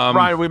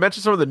 Ryan, we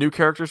mentioned some of the new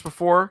characters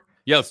before.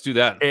 Yeah, let's do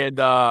that. And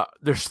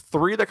there's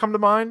 3 that come to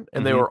mind,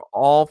 and they were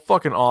all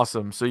fucking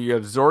awesome. So you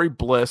have Zori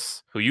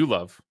Bliss, who you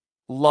love.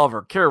 Love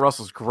her. Carrie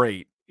Russell's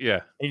great.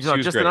 Yeah, and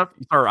just great. Enough.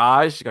 You saw her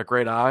eyes. She got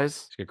great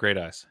eyes. She got great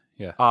eyes.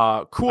 Yeah.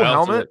 Cool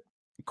helmet.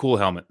 Cool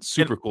helmet.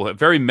 Super cool.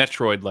 Very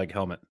Metroid-like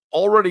helmet.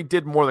 Already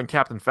did more than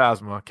Captain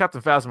Phasma.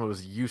 Captain Phasma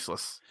was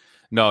useless.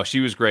 No, she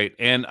was great.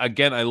 And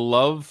again, I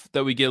love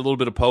that we get a little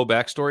bit of Poe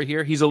backstory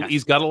here. He's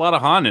got a lot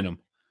of Han in him.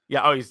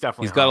 Yeah, he's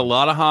definitely. He's got a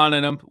lot of Han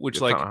in him,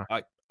 which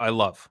I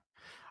love.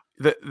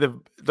 The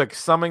like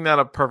summing that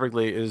up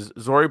perfectly is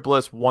Zori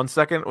Bliss 1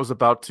 second was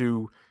about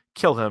to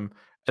kill him,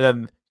 and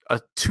then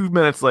 2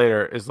 minutes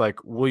later is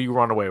like, "Will you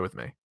run away with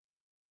me?"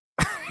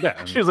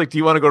 Yeah, she was like, "Do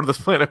you want to go to this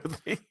planet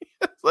with me?"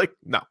 It's like,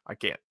 "No, I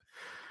can't."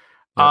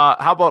 Yeah.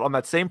 How about on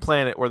that same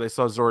planet where they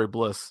saw Zori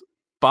Bliss,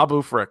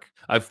 Babu Frick?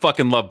 I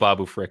fucking love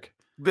Babu Frick.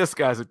 This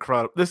guy's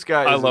incredible.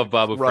 I love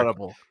Babu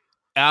Frick.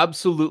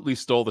 Absolutely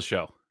stole the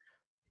show.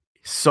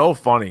 So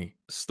funny.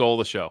 Stole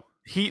the show.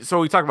 So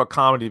we talked about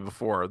comedy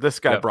before. This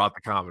guy brought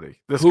the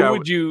comedy.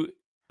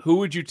 Who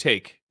would you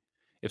take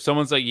if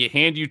someone's like, you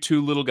hand you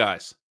 2 little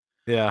guys?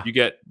 Yeah. You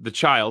get the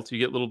child, you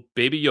get little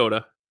baby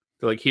Yoda.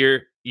 They're like,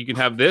 here, you can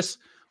have this,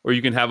 or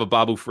you can have a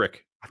Babu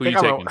Frick. Who are you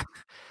taking?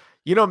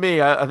 You know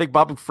me, I think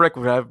Babu Frick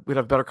we'd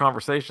have better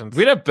conversations.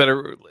 We'd have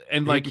better,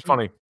 and like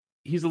funny.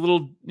 He's a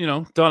little,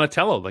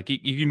 Donatello. Like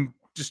you can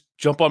just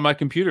jump on my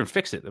computer and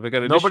fix it. If I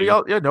got nobody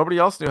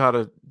else knew how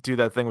to do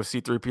that thing with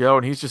C-3PO,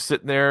 and he's just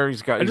sitting there.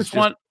 He's just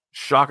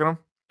shocking him.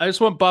 I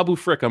just want Babu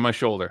Frick on my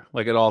shoulder,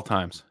 like at all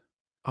times.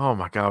 Oh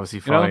my god, was he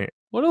funny?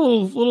 What a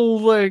little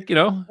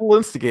little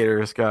instigator,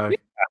 this guy. Yeah.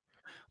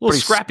 Little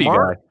scrappy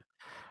smart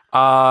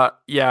guy.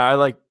 Yeah,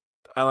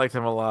 I liked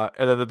him a lot.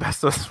 And then the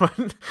best was when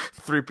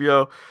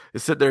 3PO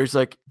is sitting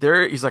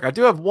there. He's like, I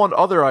do have one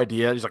other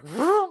idea. He's like,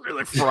 he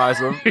like fries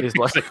him. He's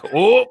like,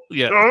 oh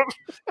yeah.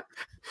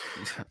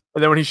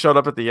 And then when he showed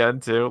up at the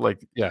end too, like,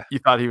 yeah, you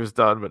thought he was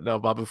done, but no,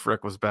 Babu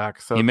Frick was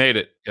back. So he made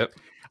it. Yep.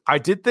 I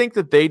did think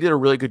that they did a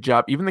really good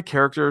job. Even the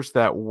characters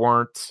that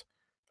weren't,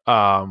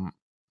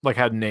 like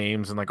had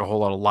names and like a whole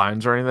lot of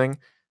lines or anything.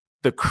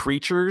 The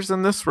creatures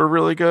in this were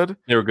really good.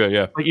 They were good,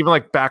 yeah. Like even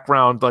like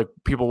background, like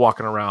people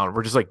walking around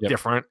were just like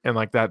different, and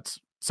like that's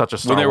such a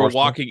Star when they Wars were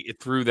walking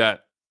through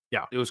that.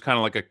 Yeah, it was kind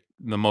of like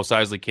the Mos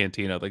Eisley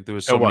Cantina. Like there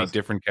was so many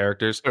different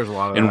characters. There's a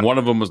lot of and that. One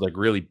of them was like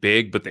really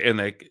big, but they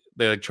like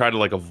tried to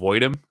like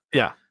avoid him.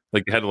 Yeah,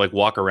 like they had to like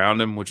walk around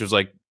him, which was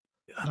like,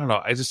 I don't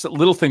know. I just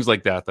little things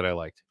like that I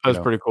liked. That was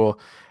pretty cool.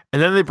 And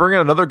then they bring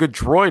in another good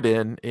droid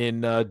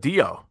in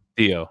Dio.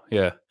 Dio,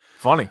 yeah,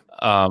 funny.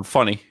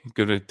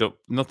 Good.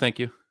 No, thank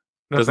you.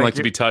 No, doesn't like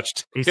to be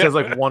touched. He says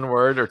like 1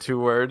 word or 2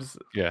 words.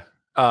 Yeah.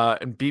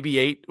 And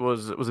BB-8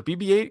 was it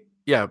BB-8?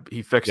 Yeah,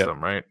 he fixed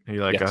them, right? He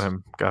like got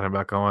him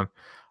back on.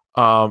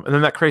 And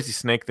then that crazy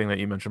snake thing that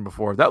you mentioned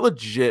before, that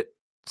legit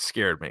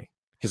scared me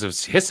because it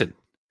was hissing.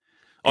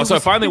 Also, I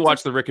finally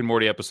watched the Rick and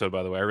Morty episode.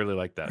 By the way, I really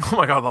like that. Oh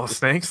my god, all the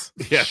snakes!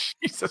 Yeah,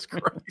 Jesus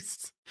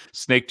Christ,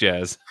 snake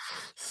jazz.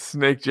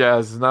 Snake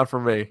jazz is not for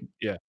me.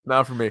 Yeah,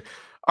 not for me.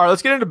 All right,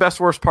 let's get into best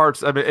worst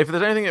parts. I mean, if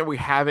there's anything that we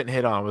haven't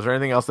hit on, was there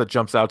anything else that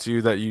jumps out to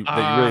you that you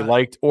really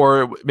liked,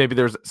 or maybe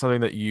there's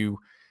something that you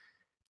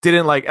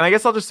didn't like? And I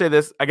guess I'll just say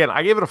this again.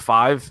 I gave it a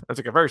 5. That's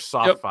like a very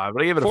soft 5,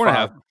 but I gave it a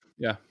 5.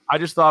 Yeah, I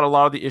just thought a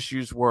lot of the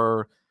issues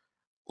were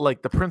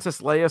like the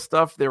Princess Leia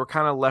stuff. They were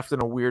kind of left in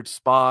a weird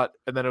spot,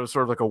 and then it was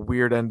sort of like a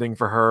weird ending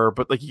for her.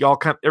 But like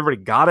everybody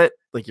got it.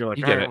 Like you're like,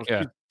 you get it.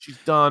 Yeah, she's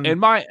done.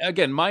 And my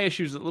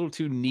issue is a little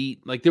too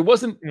neat. Like there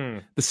wasn't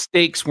the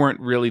stakes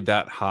weren't really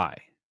that high.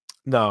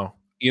 No.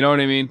 You know what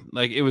I mean?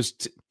 Like it was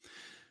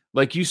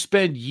like you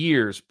spend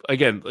years,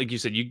 again, like you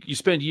said, you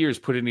spend years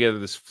putting together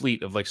this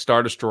fleet of like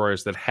Star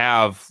Destroyers that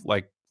have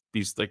like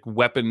these like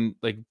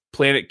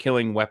planet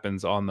killing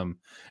weapons on them.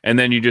 And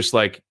then you just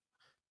like,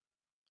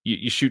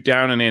 you shoot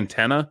down an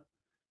antenna.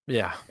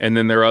 Yeah. And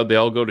then they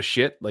all go to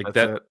shit like That's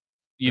that. It.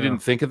 You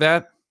didn't think of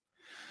that,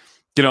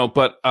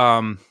 but,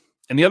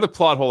 and the other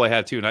plot hole I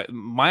had too, and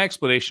my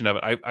explanation of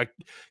it,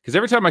 because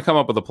every time I come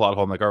up with a plot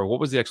hole, I'm like, all right, what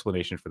was the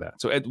explanation for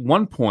that? So at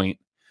one point,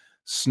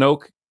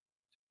 Snoke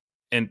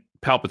and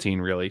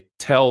Palpatine really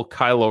tell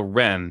Kylo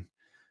Ren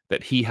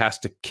that he has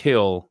to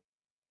kill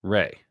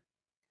Rey.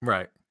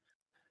 Right.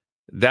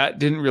 That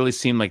didn't really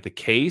seem like the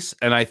case.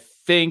 And I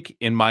think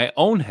in my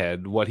own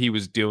head, what he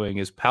was doing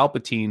is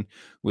Palpatine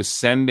was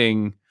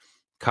sending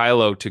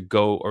Kylo to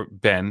go, or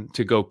Ben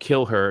to go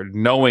kill her,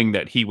 knowing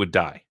that he would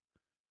die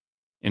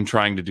in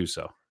trying to do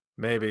so.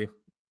 Maybe.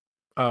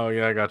 Oh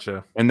yeah, I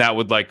gotcha. And that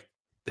would like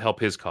help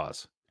his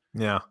cause.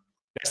 Yeah.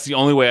 That's the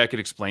only way I could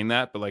explain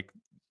that. But like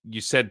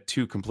you said,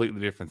 two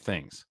completely different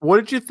things. What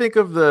did you think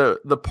of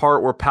the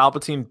part where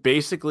Palpatine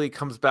basically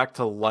comes back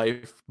to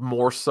life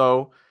more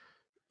so?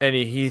 And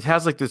he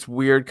has like this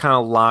weird kind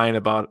of line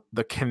about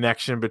the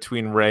connection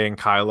between Rey and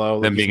Kylo.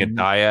 Like Them being a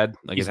dyad.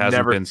 Like it hasn't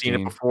never been seen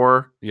seen it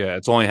before. Yeah,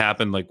 it's only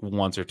happened like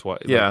once or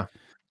twice. Yeah. Like,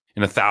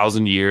 in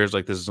 1,000 years,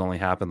 like this has only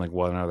happened like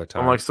one other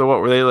time. I'm like, so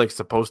what, were they like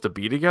supposed to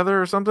be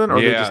together or something?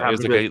 Or they just it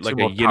was like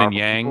a yin and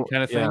yang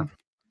kind of thing.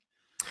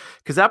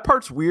 Because that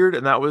part's weird,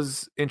 and that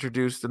was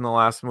introduced in the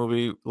last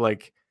movie,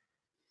 like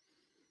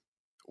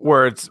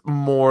where it's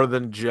more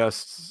than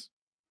just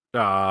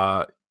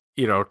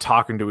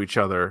talking to each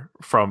other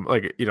from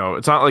like,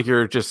 it's not like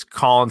you're just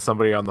calling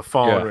somebody on the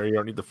phone or you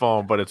don't need the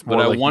phone, but it's more.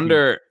 But like I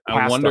wonder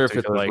if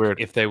it's like weird.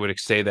 If they would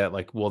say that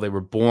like, well, they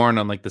were born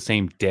on like the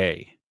same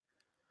day.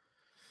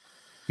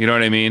 You know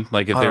what I mean?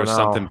 Like if there was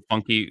something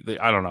funky,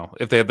 I don't know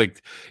if they had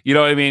like, you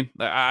know what I mean?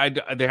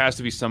 There has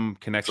to be some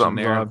connection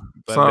there,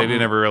 but they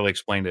never really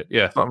explained it.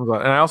 Yeah. And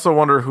I also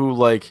wonder who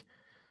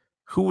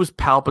was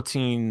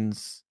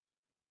Palpatine's,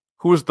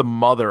 who was the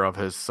mother of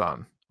his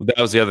son? That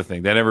was the other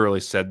thing. They never really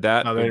said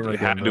that. No, they didn't really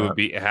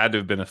it had to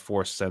have been a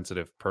force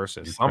sensitive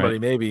person. Somebody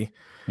maybe.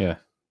 Yeah.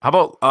 How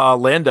about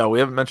Lando? We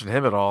haven't mentioned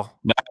him at all.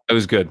 No, it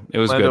was good. It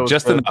was Lando good.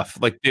 Just good. Enough.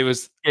 Like it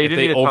was. Yeah, if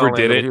they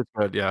overdid it. He was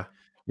good. Yeah.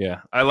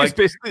 Yeah. I like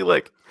basically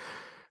like,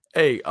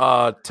 hey,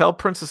 tell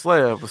Princess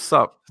Leia what's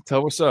up. Tell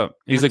her what's up.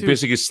 He's like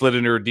basically slid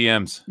into her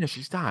DMs. Yeah,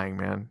 she's dying,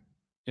 man.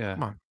 Yeah.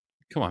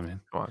 Come on,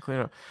 man. Come on, clean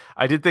up.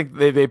 I did think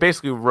they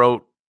basically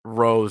wrote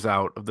Rose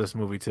out of this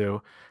movie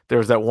too. There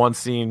was that one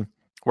scene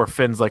where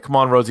Finn's like, "Come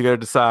on, Rose, you got to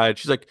decide."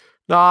 She's like,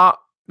 "Nah,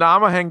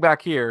 I'm gonna hang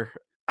back here."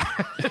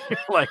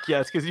 Like,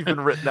 yes, because you've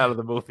been written out of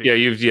the movie. Yeah,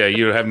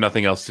 you have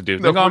nothing else to do.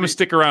 Like, I'm gonna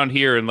stick around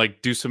here and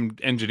like do some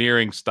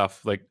engineering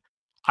stuff. Like,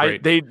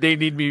 they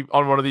need me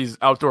on one of these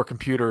outdoor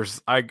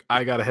computers. I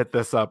gotta hit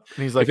this up.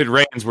 And he's like, if it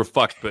rains, we're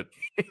fucked. But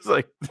he's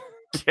like,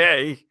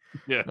 okay,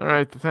 yeah, all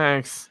right,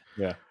 thanks.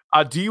 Yeah.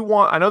 Do you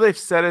want? I know they've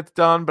said it's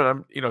done,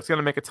 but it's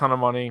gonna make a ton of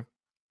money.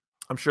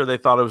 I'm sure they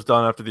thought it was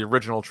done after the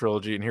original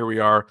trilogy, and here we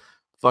are,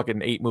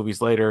 fucking 8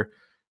 movies later.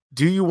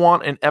 Do you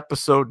want an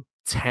episode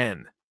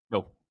 10?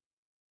 No.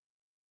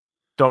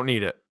 Don't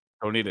need it.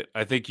 Don't need it.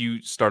 I think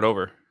you start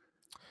over.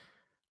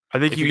 I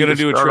think if you're gonna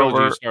do a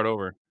trilogy, you start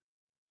over.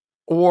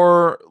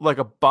 Or like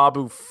a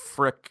Babu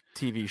Frick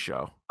TV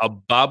show. A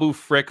Babu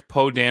Frick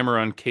Poe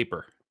Dameron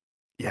caper.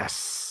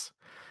 Yes.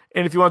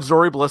 And if you want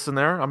Zori Bliss in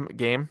there, I'm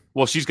game.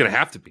 Well, she's gonna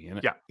have to be in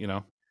it. Yeah.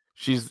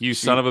 You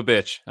son of a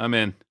bitch. I'm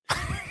in.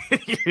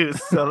 You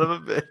son of a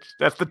bitch.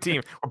 That's the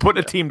team. We're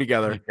putting a team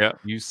together. Yeah,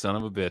 you son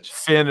of a bitch.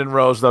 Finn and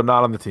Rose, though,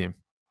 not on the team.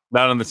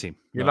 Not on the team.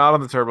 You're not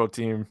on the Turbo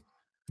team.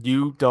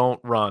 You don't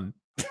run.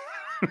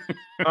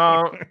 But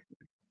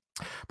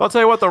I'll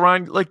tell you what, though,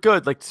 Ryan, like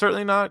good. Like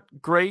certainly not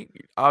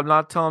great. I'm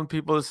not telling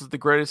people this is the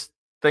greatest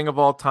thing of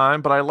all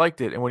time, but I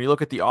liked it. And when you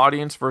look at the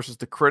audience versus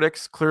the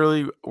critics,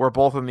 clearly we're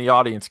both in the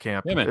audience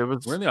camp. Yeah, man.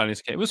 We're in the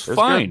audience camp. It was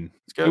fine.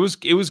 It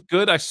was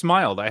good. I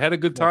smiled. I had a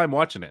good time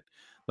watching it.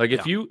 Like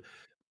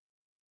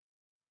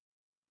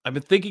I've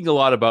been thinking a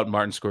lot about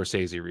Martin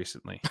Scorsese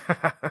recently.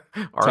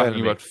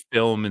 Talking about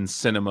film and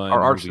cinema.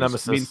 Our arch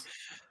nemesis. I mean,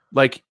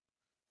 like,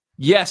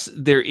 yes,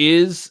 there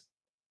is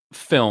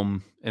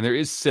film and there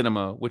is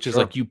cinema, which is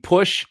like you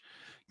push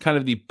kind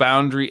of the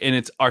boundary and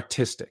it's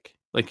artistic.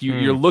 Like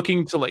you're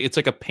looking to like, it's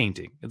like a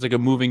painting. It's like a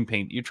moving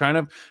paint. You're trying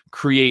to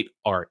create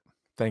art.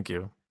 Thank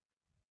you.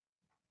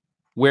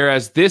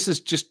 Whereas this is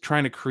just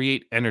trying to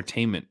create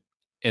entertainment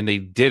and they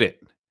did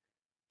it.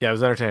 Yeah, it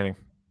was entertaining.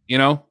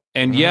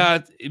 And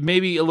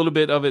maybe a little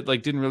bit of it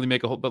like didn't really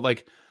make a whole, but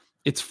like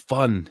it's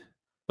fun.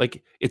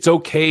 Like it's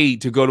okay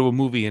to go to a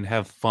movie and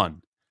have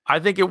fun. I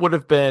think it would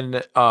have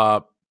been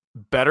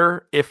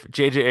better if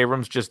J.J.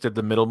 Abrams just did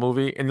the middle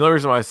movie. And the only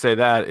reason why I say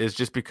that is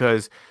just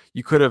because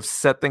you could have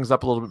set things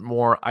up a little bit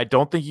more. I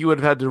don't think you would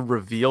have had to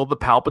reveal the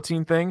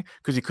Palpatine thing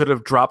because you could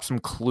have dropped some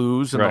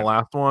clues in the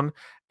last one.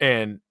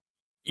 And,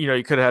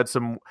 you could have had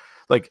some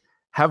like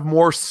have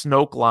more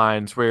Snoke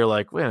lines where you're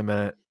like, wait a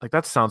minute, like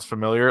that sounds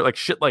familiar. Like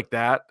shit like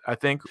that, I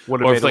think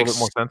would have made a little bit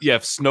more sense. Yeah,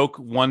 if Snoke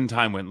one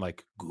time went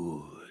like,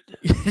 good.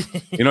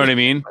 You know what I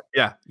mean?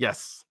 Yeah,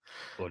 yes.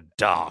 Or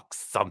dark,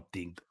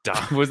 something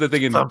dark. What was the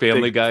thing in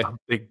Family Guy?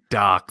 Something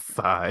dark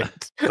side.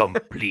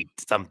 Complete,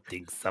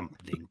 something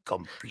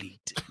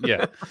complete.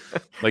 Yeah.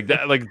 Like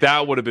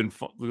that would have been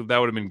fun. That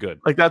would have been good.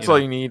 Like that's all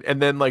you need.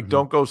 And then like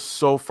don't go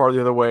so far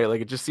the other way.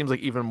 Like it just seems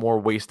like even more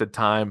wasted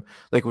time.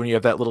 Like when you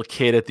have that little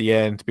kid at the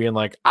end being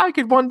like, I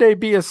could one day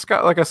be a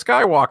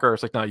Skywalker.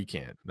 It's like, no, you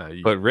can't.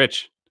 But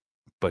Rich,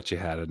 but you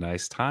had a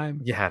nice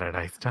time. You had a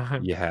nice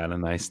time. You had a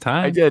nice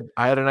time. I did.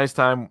 I had a nice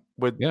time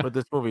with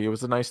this movie. It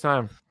was a nice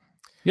time.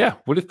 Yeah.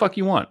 What the fuck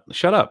you want?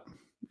 Shut up.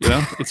 You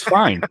know, it's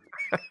fine.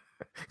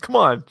 Come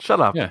on, shut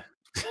up. Yeah.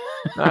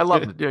 No, I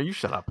loved it. Yeah, you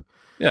shut up.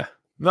 Yeah.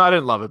 No, I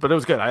didn't love it, but it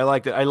was good. I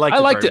liked it. I liked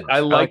it. I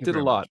liked it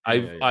a lot.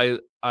 Yeah.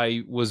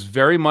 I was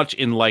very much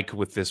in like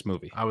with this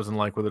movie. I was in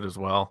like with it as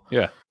well.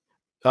 Yeah.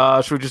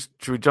 Should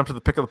we jump to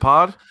the pick of the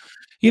pod?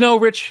 You know,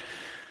 Rich,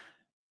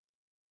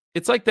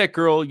 it's like that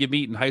girl you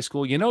meet in high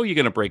school. You know you're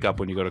going to break up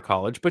when you go to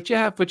college, but you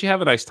have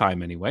a nice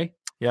time anyway.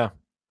 Yeah.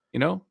 You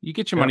know, you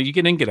get your money, you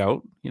get in, get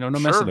out. You know, no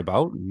messing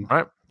about. And,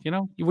 right. You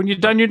know, when you're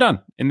done, you're done,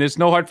 and there's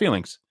no hard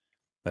feelings.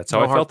 That's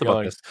how I felt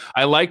about this.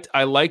 I liked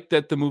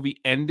that the movie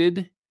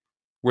ended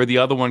where the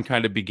other one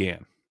kind of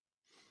began.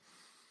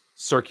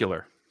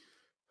 Circular.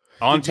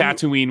 On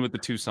Tatooine with the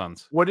two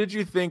suns. What did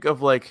you think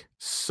of like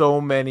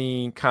so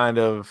many kind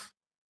of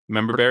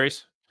Member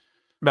berries?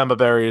 Member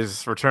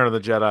berries, Return of the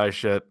Jedi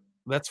shit.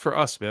 That's for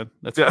us, man.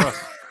 That's for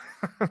us.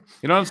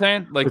 You know what I'm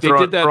saying? Like they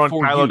did that for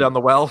Kylo down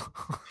the well.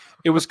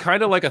 It was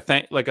kind of like a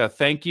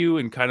thank you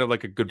and kind of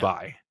like a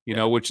goodbye, you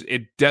know, which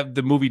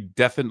the movie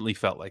definitely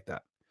felt like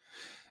that.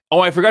 Oh,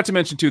 I forgot to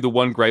mention too, the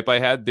one gripe I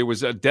had, there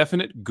was a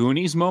definite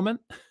Goonies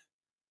moment.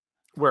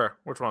 Where?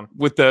 Which one?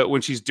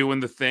 When she's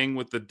doing the thing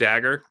with the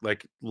dagger,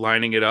 like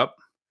lining it up.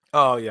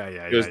 Oh yeah.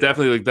 It was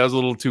definitely like that was a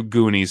little too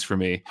Goonies for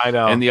me. I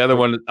know. And the other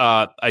one,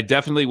 I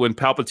definitely when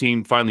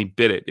Palpatine finally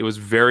bit it was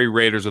very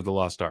Raiders of the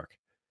Lost Ark.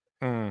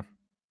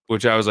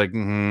 Which I was like,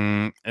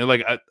 and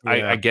like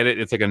I get it.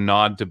 It's like a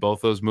nod to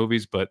both those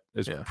movies, but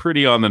it's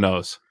pretty on the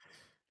nose.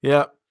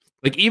 Yeah.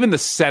 Like even the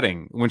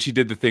setting when she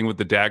did the thing with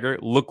the dagger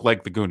looked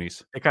like the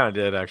Goonies. It kind of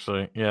did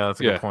actually. Yeah, that's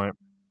a good point.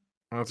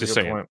 That's a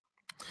good point.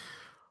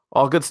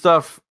 All good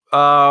stuff.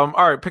 All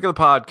right, pick of the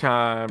pod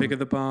time. Pick of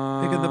the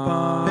pod. Pick of the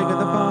pod. Pick of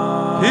the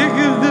pod. Pick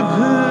of the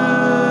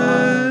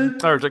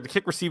pod. All right, like the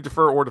kick, receive,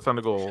 defer, or defend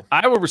a goal.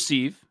 I will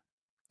receive.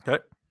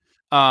 Okay.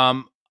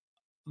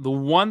 The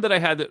one that I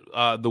had,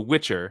 The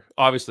Witcher,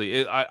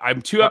 obviously,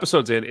 I'm 2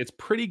 episodes in. It's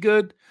pretty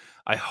good.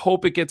 I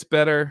hope it gets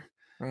better.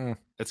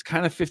 It's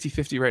kind of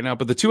 50-50 right now,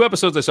 but the 2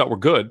 episodes I saw were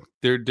good.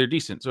 They're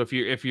decent. So if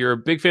you're a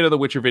big fan of the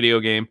Witcher video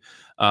game,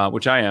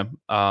 which I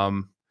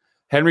am,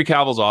 Henry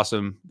Cavill's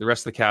awesome. The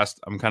rest of the cast,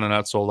 I'm kind of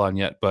not sold on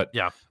yet, but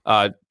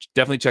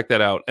definitely check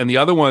that out. And the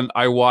other one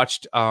I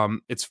watched,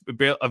 it's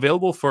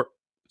available for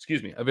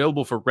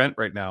rent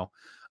right now.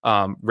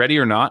 Ready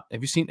or Not.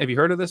 Have you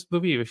heard of this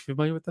movie? Are you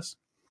familiar with this?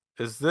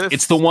 Is this?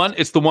 It's the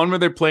one where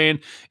they're playing.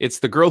 It's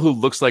the girl who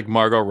looks like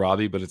Margot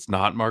Robbie, but it's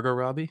not Margot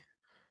Robbie.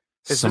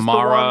 Is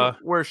Samara, this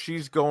the one where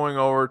she's going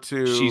over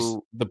to? She's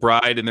the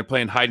bride, and they're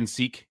playing hide and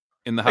seek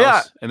in the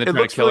house, and they're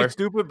trying to kill her.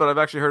 Stupid, but I've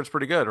actually heard it's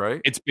pretty good,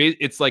 right?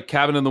 It's like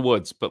Cabin in the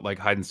Woods, but like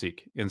hide and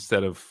seek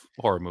instead of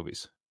horror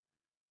movies.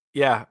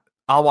 Yeah,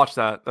 I'll watch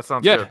that. That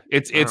sounds good.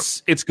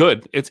 It's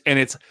good. It's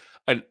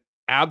an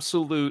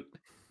absolute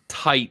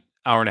tight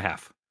hour and a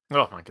half.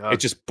 Oh my god! It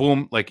just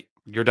boom, like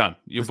you're done.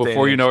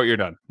 Before you know it, you're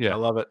done. Yeah, I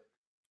love it.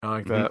 I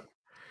like that.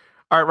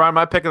 All right, Ryan,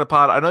 my pick of the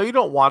pod. I know you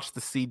don't watch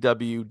the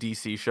CW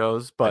DC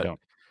shows, but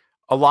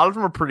a lot of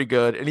them are pretty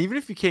good. And even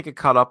if you can't get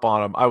caught up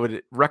on them, I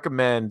would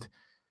recommend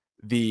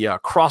the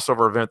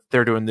crossover event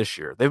they're doing this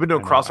year. They've been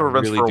doing crossover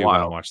events for a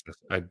while. Watch this.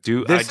 I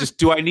do.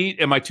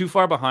 Am I too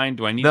far behind?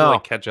 Do I need to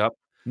like catch up?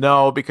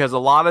 No, because a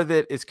lot of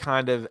it is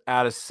kind of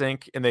out of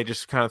sync, and they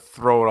just kind of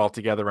throw it all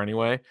together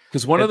anyway.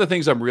 Because one of the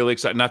things I'm really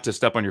excited, not to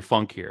step on your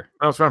funk here,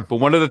 that's fine. But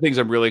one of the things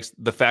I'm really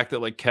the fact that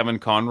like Kevin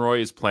Conroy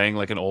is playing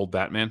like an old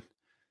Batman,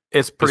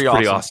 it's pretty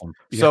awesome.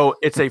 Yeah. So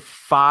it's a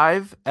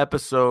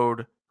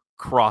 5-episode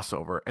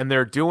crossover, and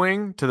they're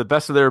doing, to the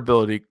best of their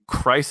ability,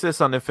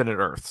 Crisis on Infinite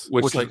Earths,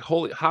 which like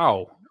holy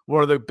how.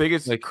 One of the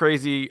biggest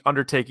crazy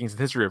undertakings in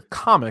the history of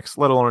comics,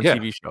 let alone a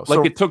TV show.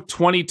 Like it took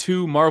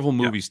 22 Marvel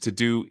movies to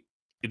do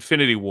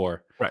Infinity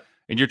War, right?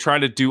 And you're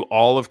trying to do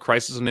all of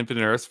Crisis on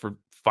Infinite Earths for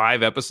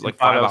 5 episodes, like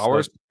 5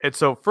 hours. And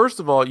so,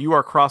 first of all, you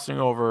are crossing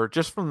over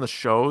just from the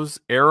shows: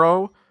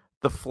 Arrow,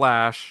 The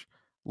Flash,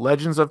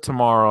 Legends of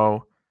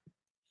Tomorrow,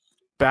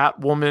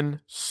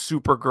 Batwoman,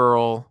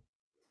 Supergirl.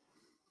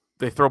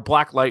 They throw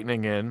Black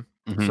Lightning in,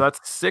 so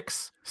that's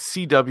 6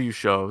 CW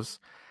shows.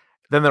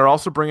 Then they're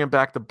also bringing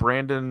back the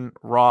Brandon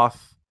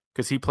Roth,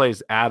 because he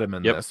plays Adam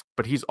in this,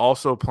 but he's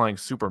also playing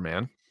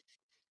Superman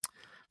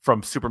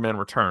from Superman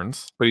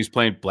Returns. But he's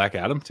playing Black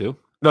Adam too?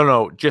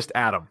 No, just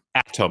Adam.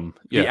 Atom.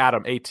 Yeah. The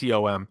Atom,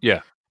 ATOM.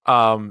 Yeah.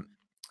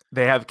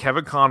 They have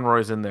Kevin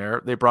Conroy's in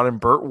there. They brought in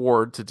Burt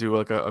Ward to do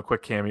like a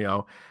quick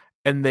cameo.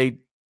 And they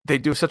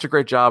do such a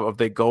great job of,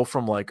 they go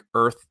from like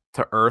Earth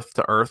to Earth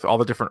to Earth, all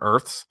the different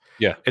Earths.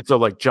 Yeah. And so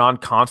like John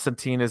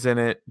Constantine is in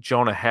it.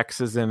 Jonah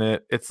Hex is in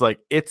it. It's like,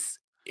 it's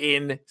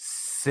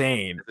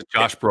insane. Is it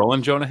Josh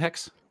Brolin, Jonah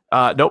Hex?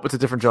 Nope, it's a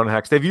different Jonah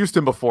Hex. They've used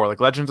him before, like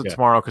Legends of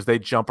Tomorrow, because they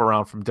jump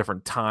around from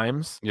different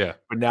times. Yeah.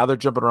 But now they're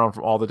jumping around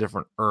from all the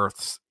different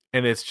Earths.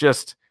 And it's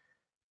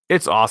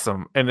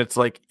awesome. And it's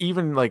like,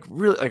 even like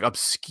really like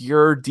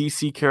obscure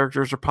DC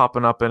characters are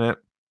popping up in it.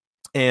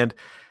 And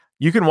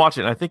you can watch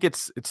it. And I think it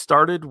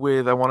started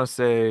with, I want to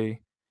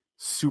say,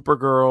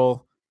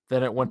 Supergirl,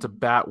 then it went to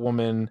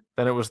Batwoman,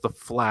 then it was The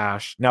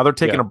Flash. Now they're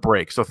taking a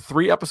break. So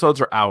 3 episodes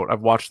are out.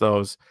 I've watched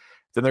those.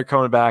 Then they're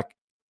coming back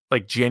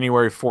like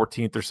January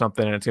 14th or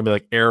something, and it's gonna be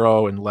like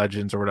Arrow and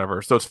Legends or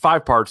whatever. So it's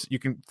 5 parts. You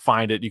can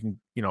find it, you can,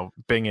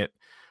 Bing it,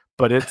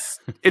 but it's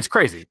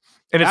crazy.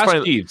 And it's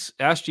funny.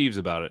 Ask Jeeves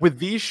about it. With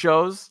these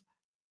shows,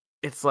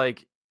 it's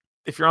like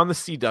if you're on the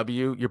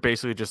CW, you're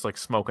basically just like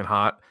smoking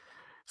hot.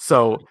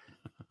 So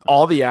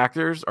all the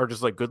actors are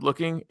just like good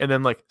looking, and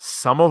then like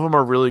some of them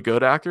are really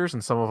good actors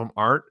and some of them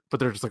aren't, but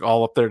they're just like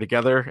all up there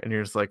together, and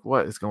you're just like,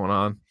 what is going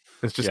on?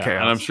 It's just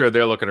chaos. And I'm sure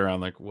they're looking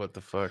around like, what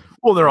the fuck?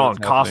 Well, they're all in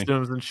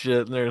costumes and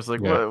shit, and they're just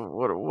like, what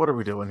are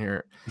we doing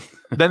here?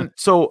 Then,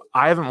 so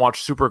I haven't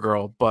watched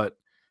Supergirl, but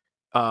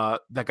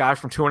that guy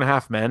from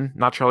 2.5 Men,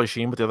 not Charlie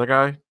Sheen, but the other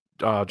guy,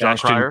 John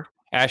Cryer.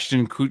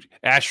 Ashton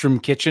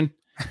Kitchen?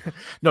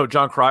 No,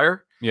 John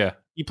Cryer. Yeah.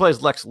 He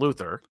plays Lex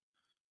Luthor.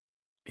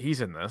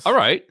 He's in this. All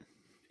right.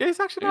 Yeah, he's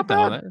actually not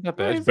bad. Not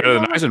bad. It's better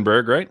than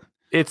Eisenberg, right?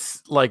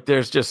 It's like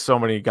there's just so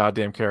many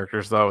goddamn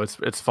characters, though.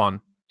 It's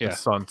fun. Yeah.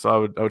 It's fun. So I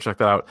would check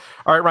that out.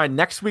 All right, Ryan,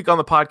 next week on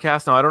the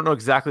podcast. Now, I don't know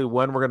exactly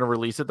when we're going to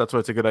release it. That's why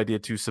it's a good idea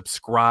to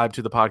subscribe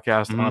to the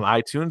podcast on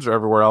iTunes or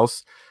everywhere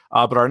else.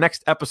 But our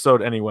next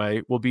episode,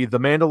 anyway, will be The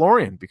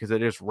Mandalorian, because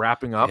it is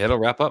wrapping up. It'll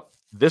wrap up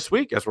this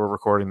week as we're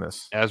recording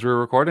this.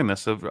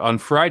 On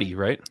Friday,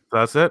 right?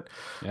 That's it.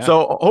 Yeah.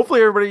 So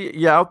hopefully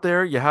everybody out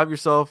there, you have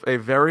yourself a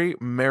very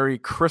Merry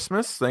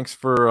Christmas. Thanks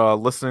for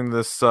listening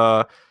this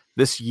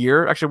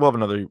year. Actually, we'll have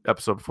another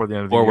episode before the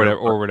end of the year.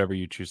 Or whatever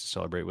you choose to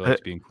celebrate. We like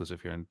to be inclusive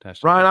here.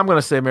 Ryan, I'm going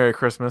to say Merry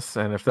Christmas,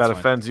 and if that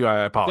offends you, I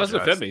apologize. It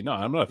doesn't offend me. No,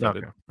 I'm not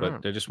offended. Okay.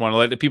 But I just want to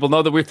let the people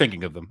know that we're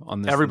thinking of them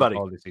on this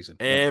holiday season.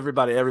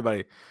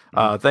 Everybody.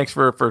 Thanks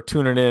for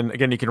tuning in.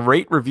 Again, you can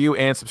rate, review,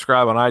 and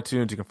subscribe on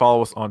iTunes. You can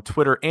follow us on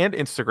Twitter and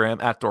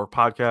Instagram at Dork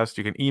Podcast.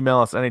 You can email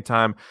us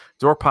anytime,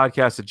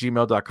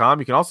 dorkpodcast@gmail.com.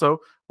 You can also,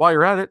 while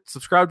you're at it,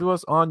 subscribe to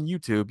us on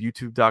YouTube,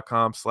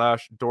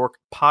 youtube.com/Dork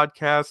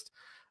Podcast.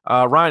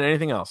 Ryan,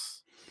 anything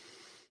else?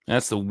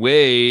 That's the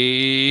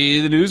way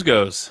the news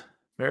goes.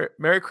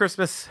 Merry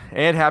Christmas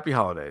and Happy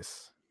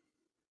Holidays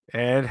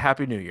and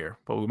Happy New Year.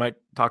 But we might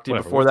talk to you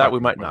before that.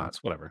 We might not.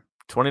 Whatever.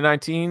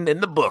 2019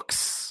 in the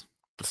books.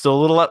 But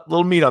still a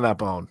little meat on that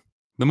bone.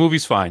 The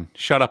movie's fine.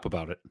 Shut up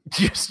about it.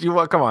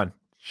 Come on.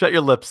 Shut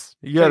your lips.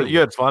 You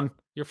had fun.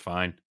 You're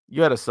fine.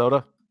 You had a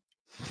soda.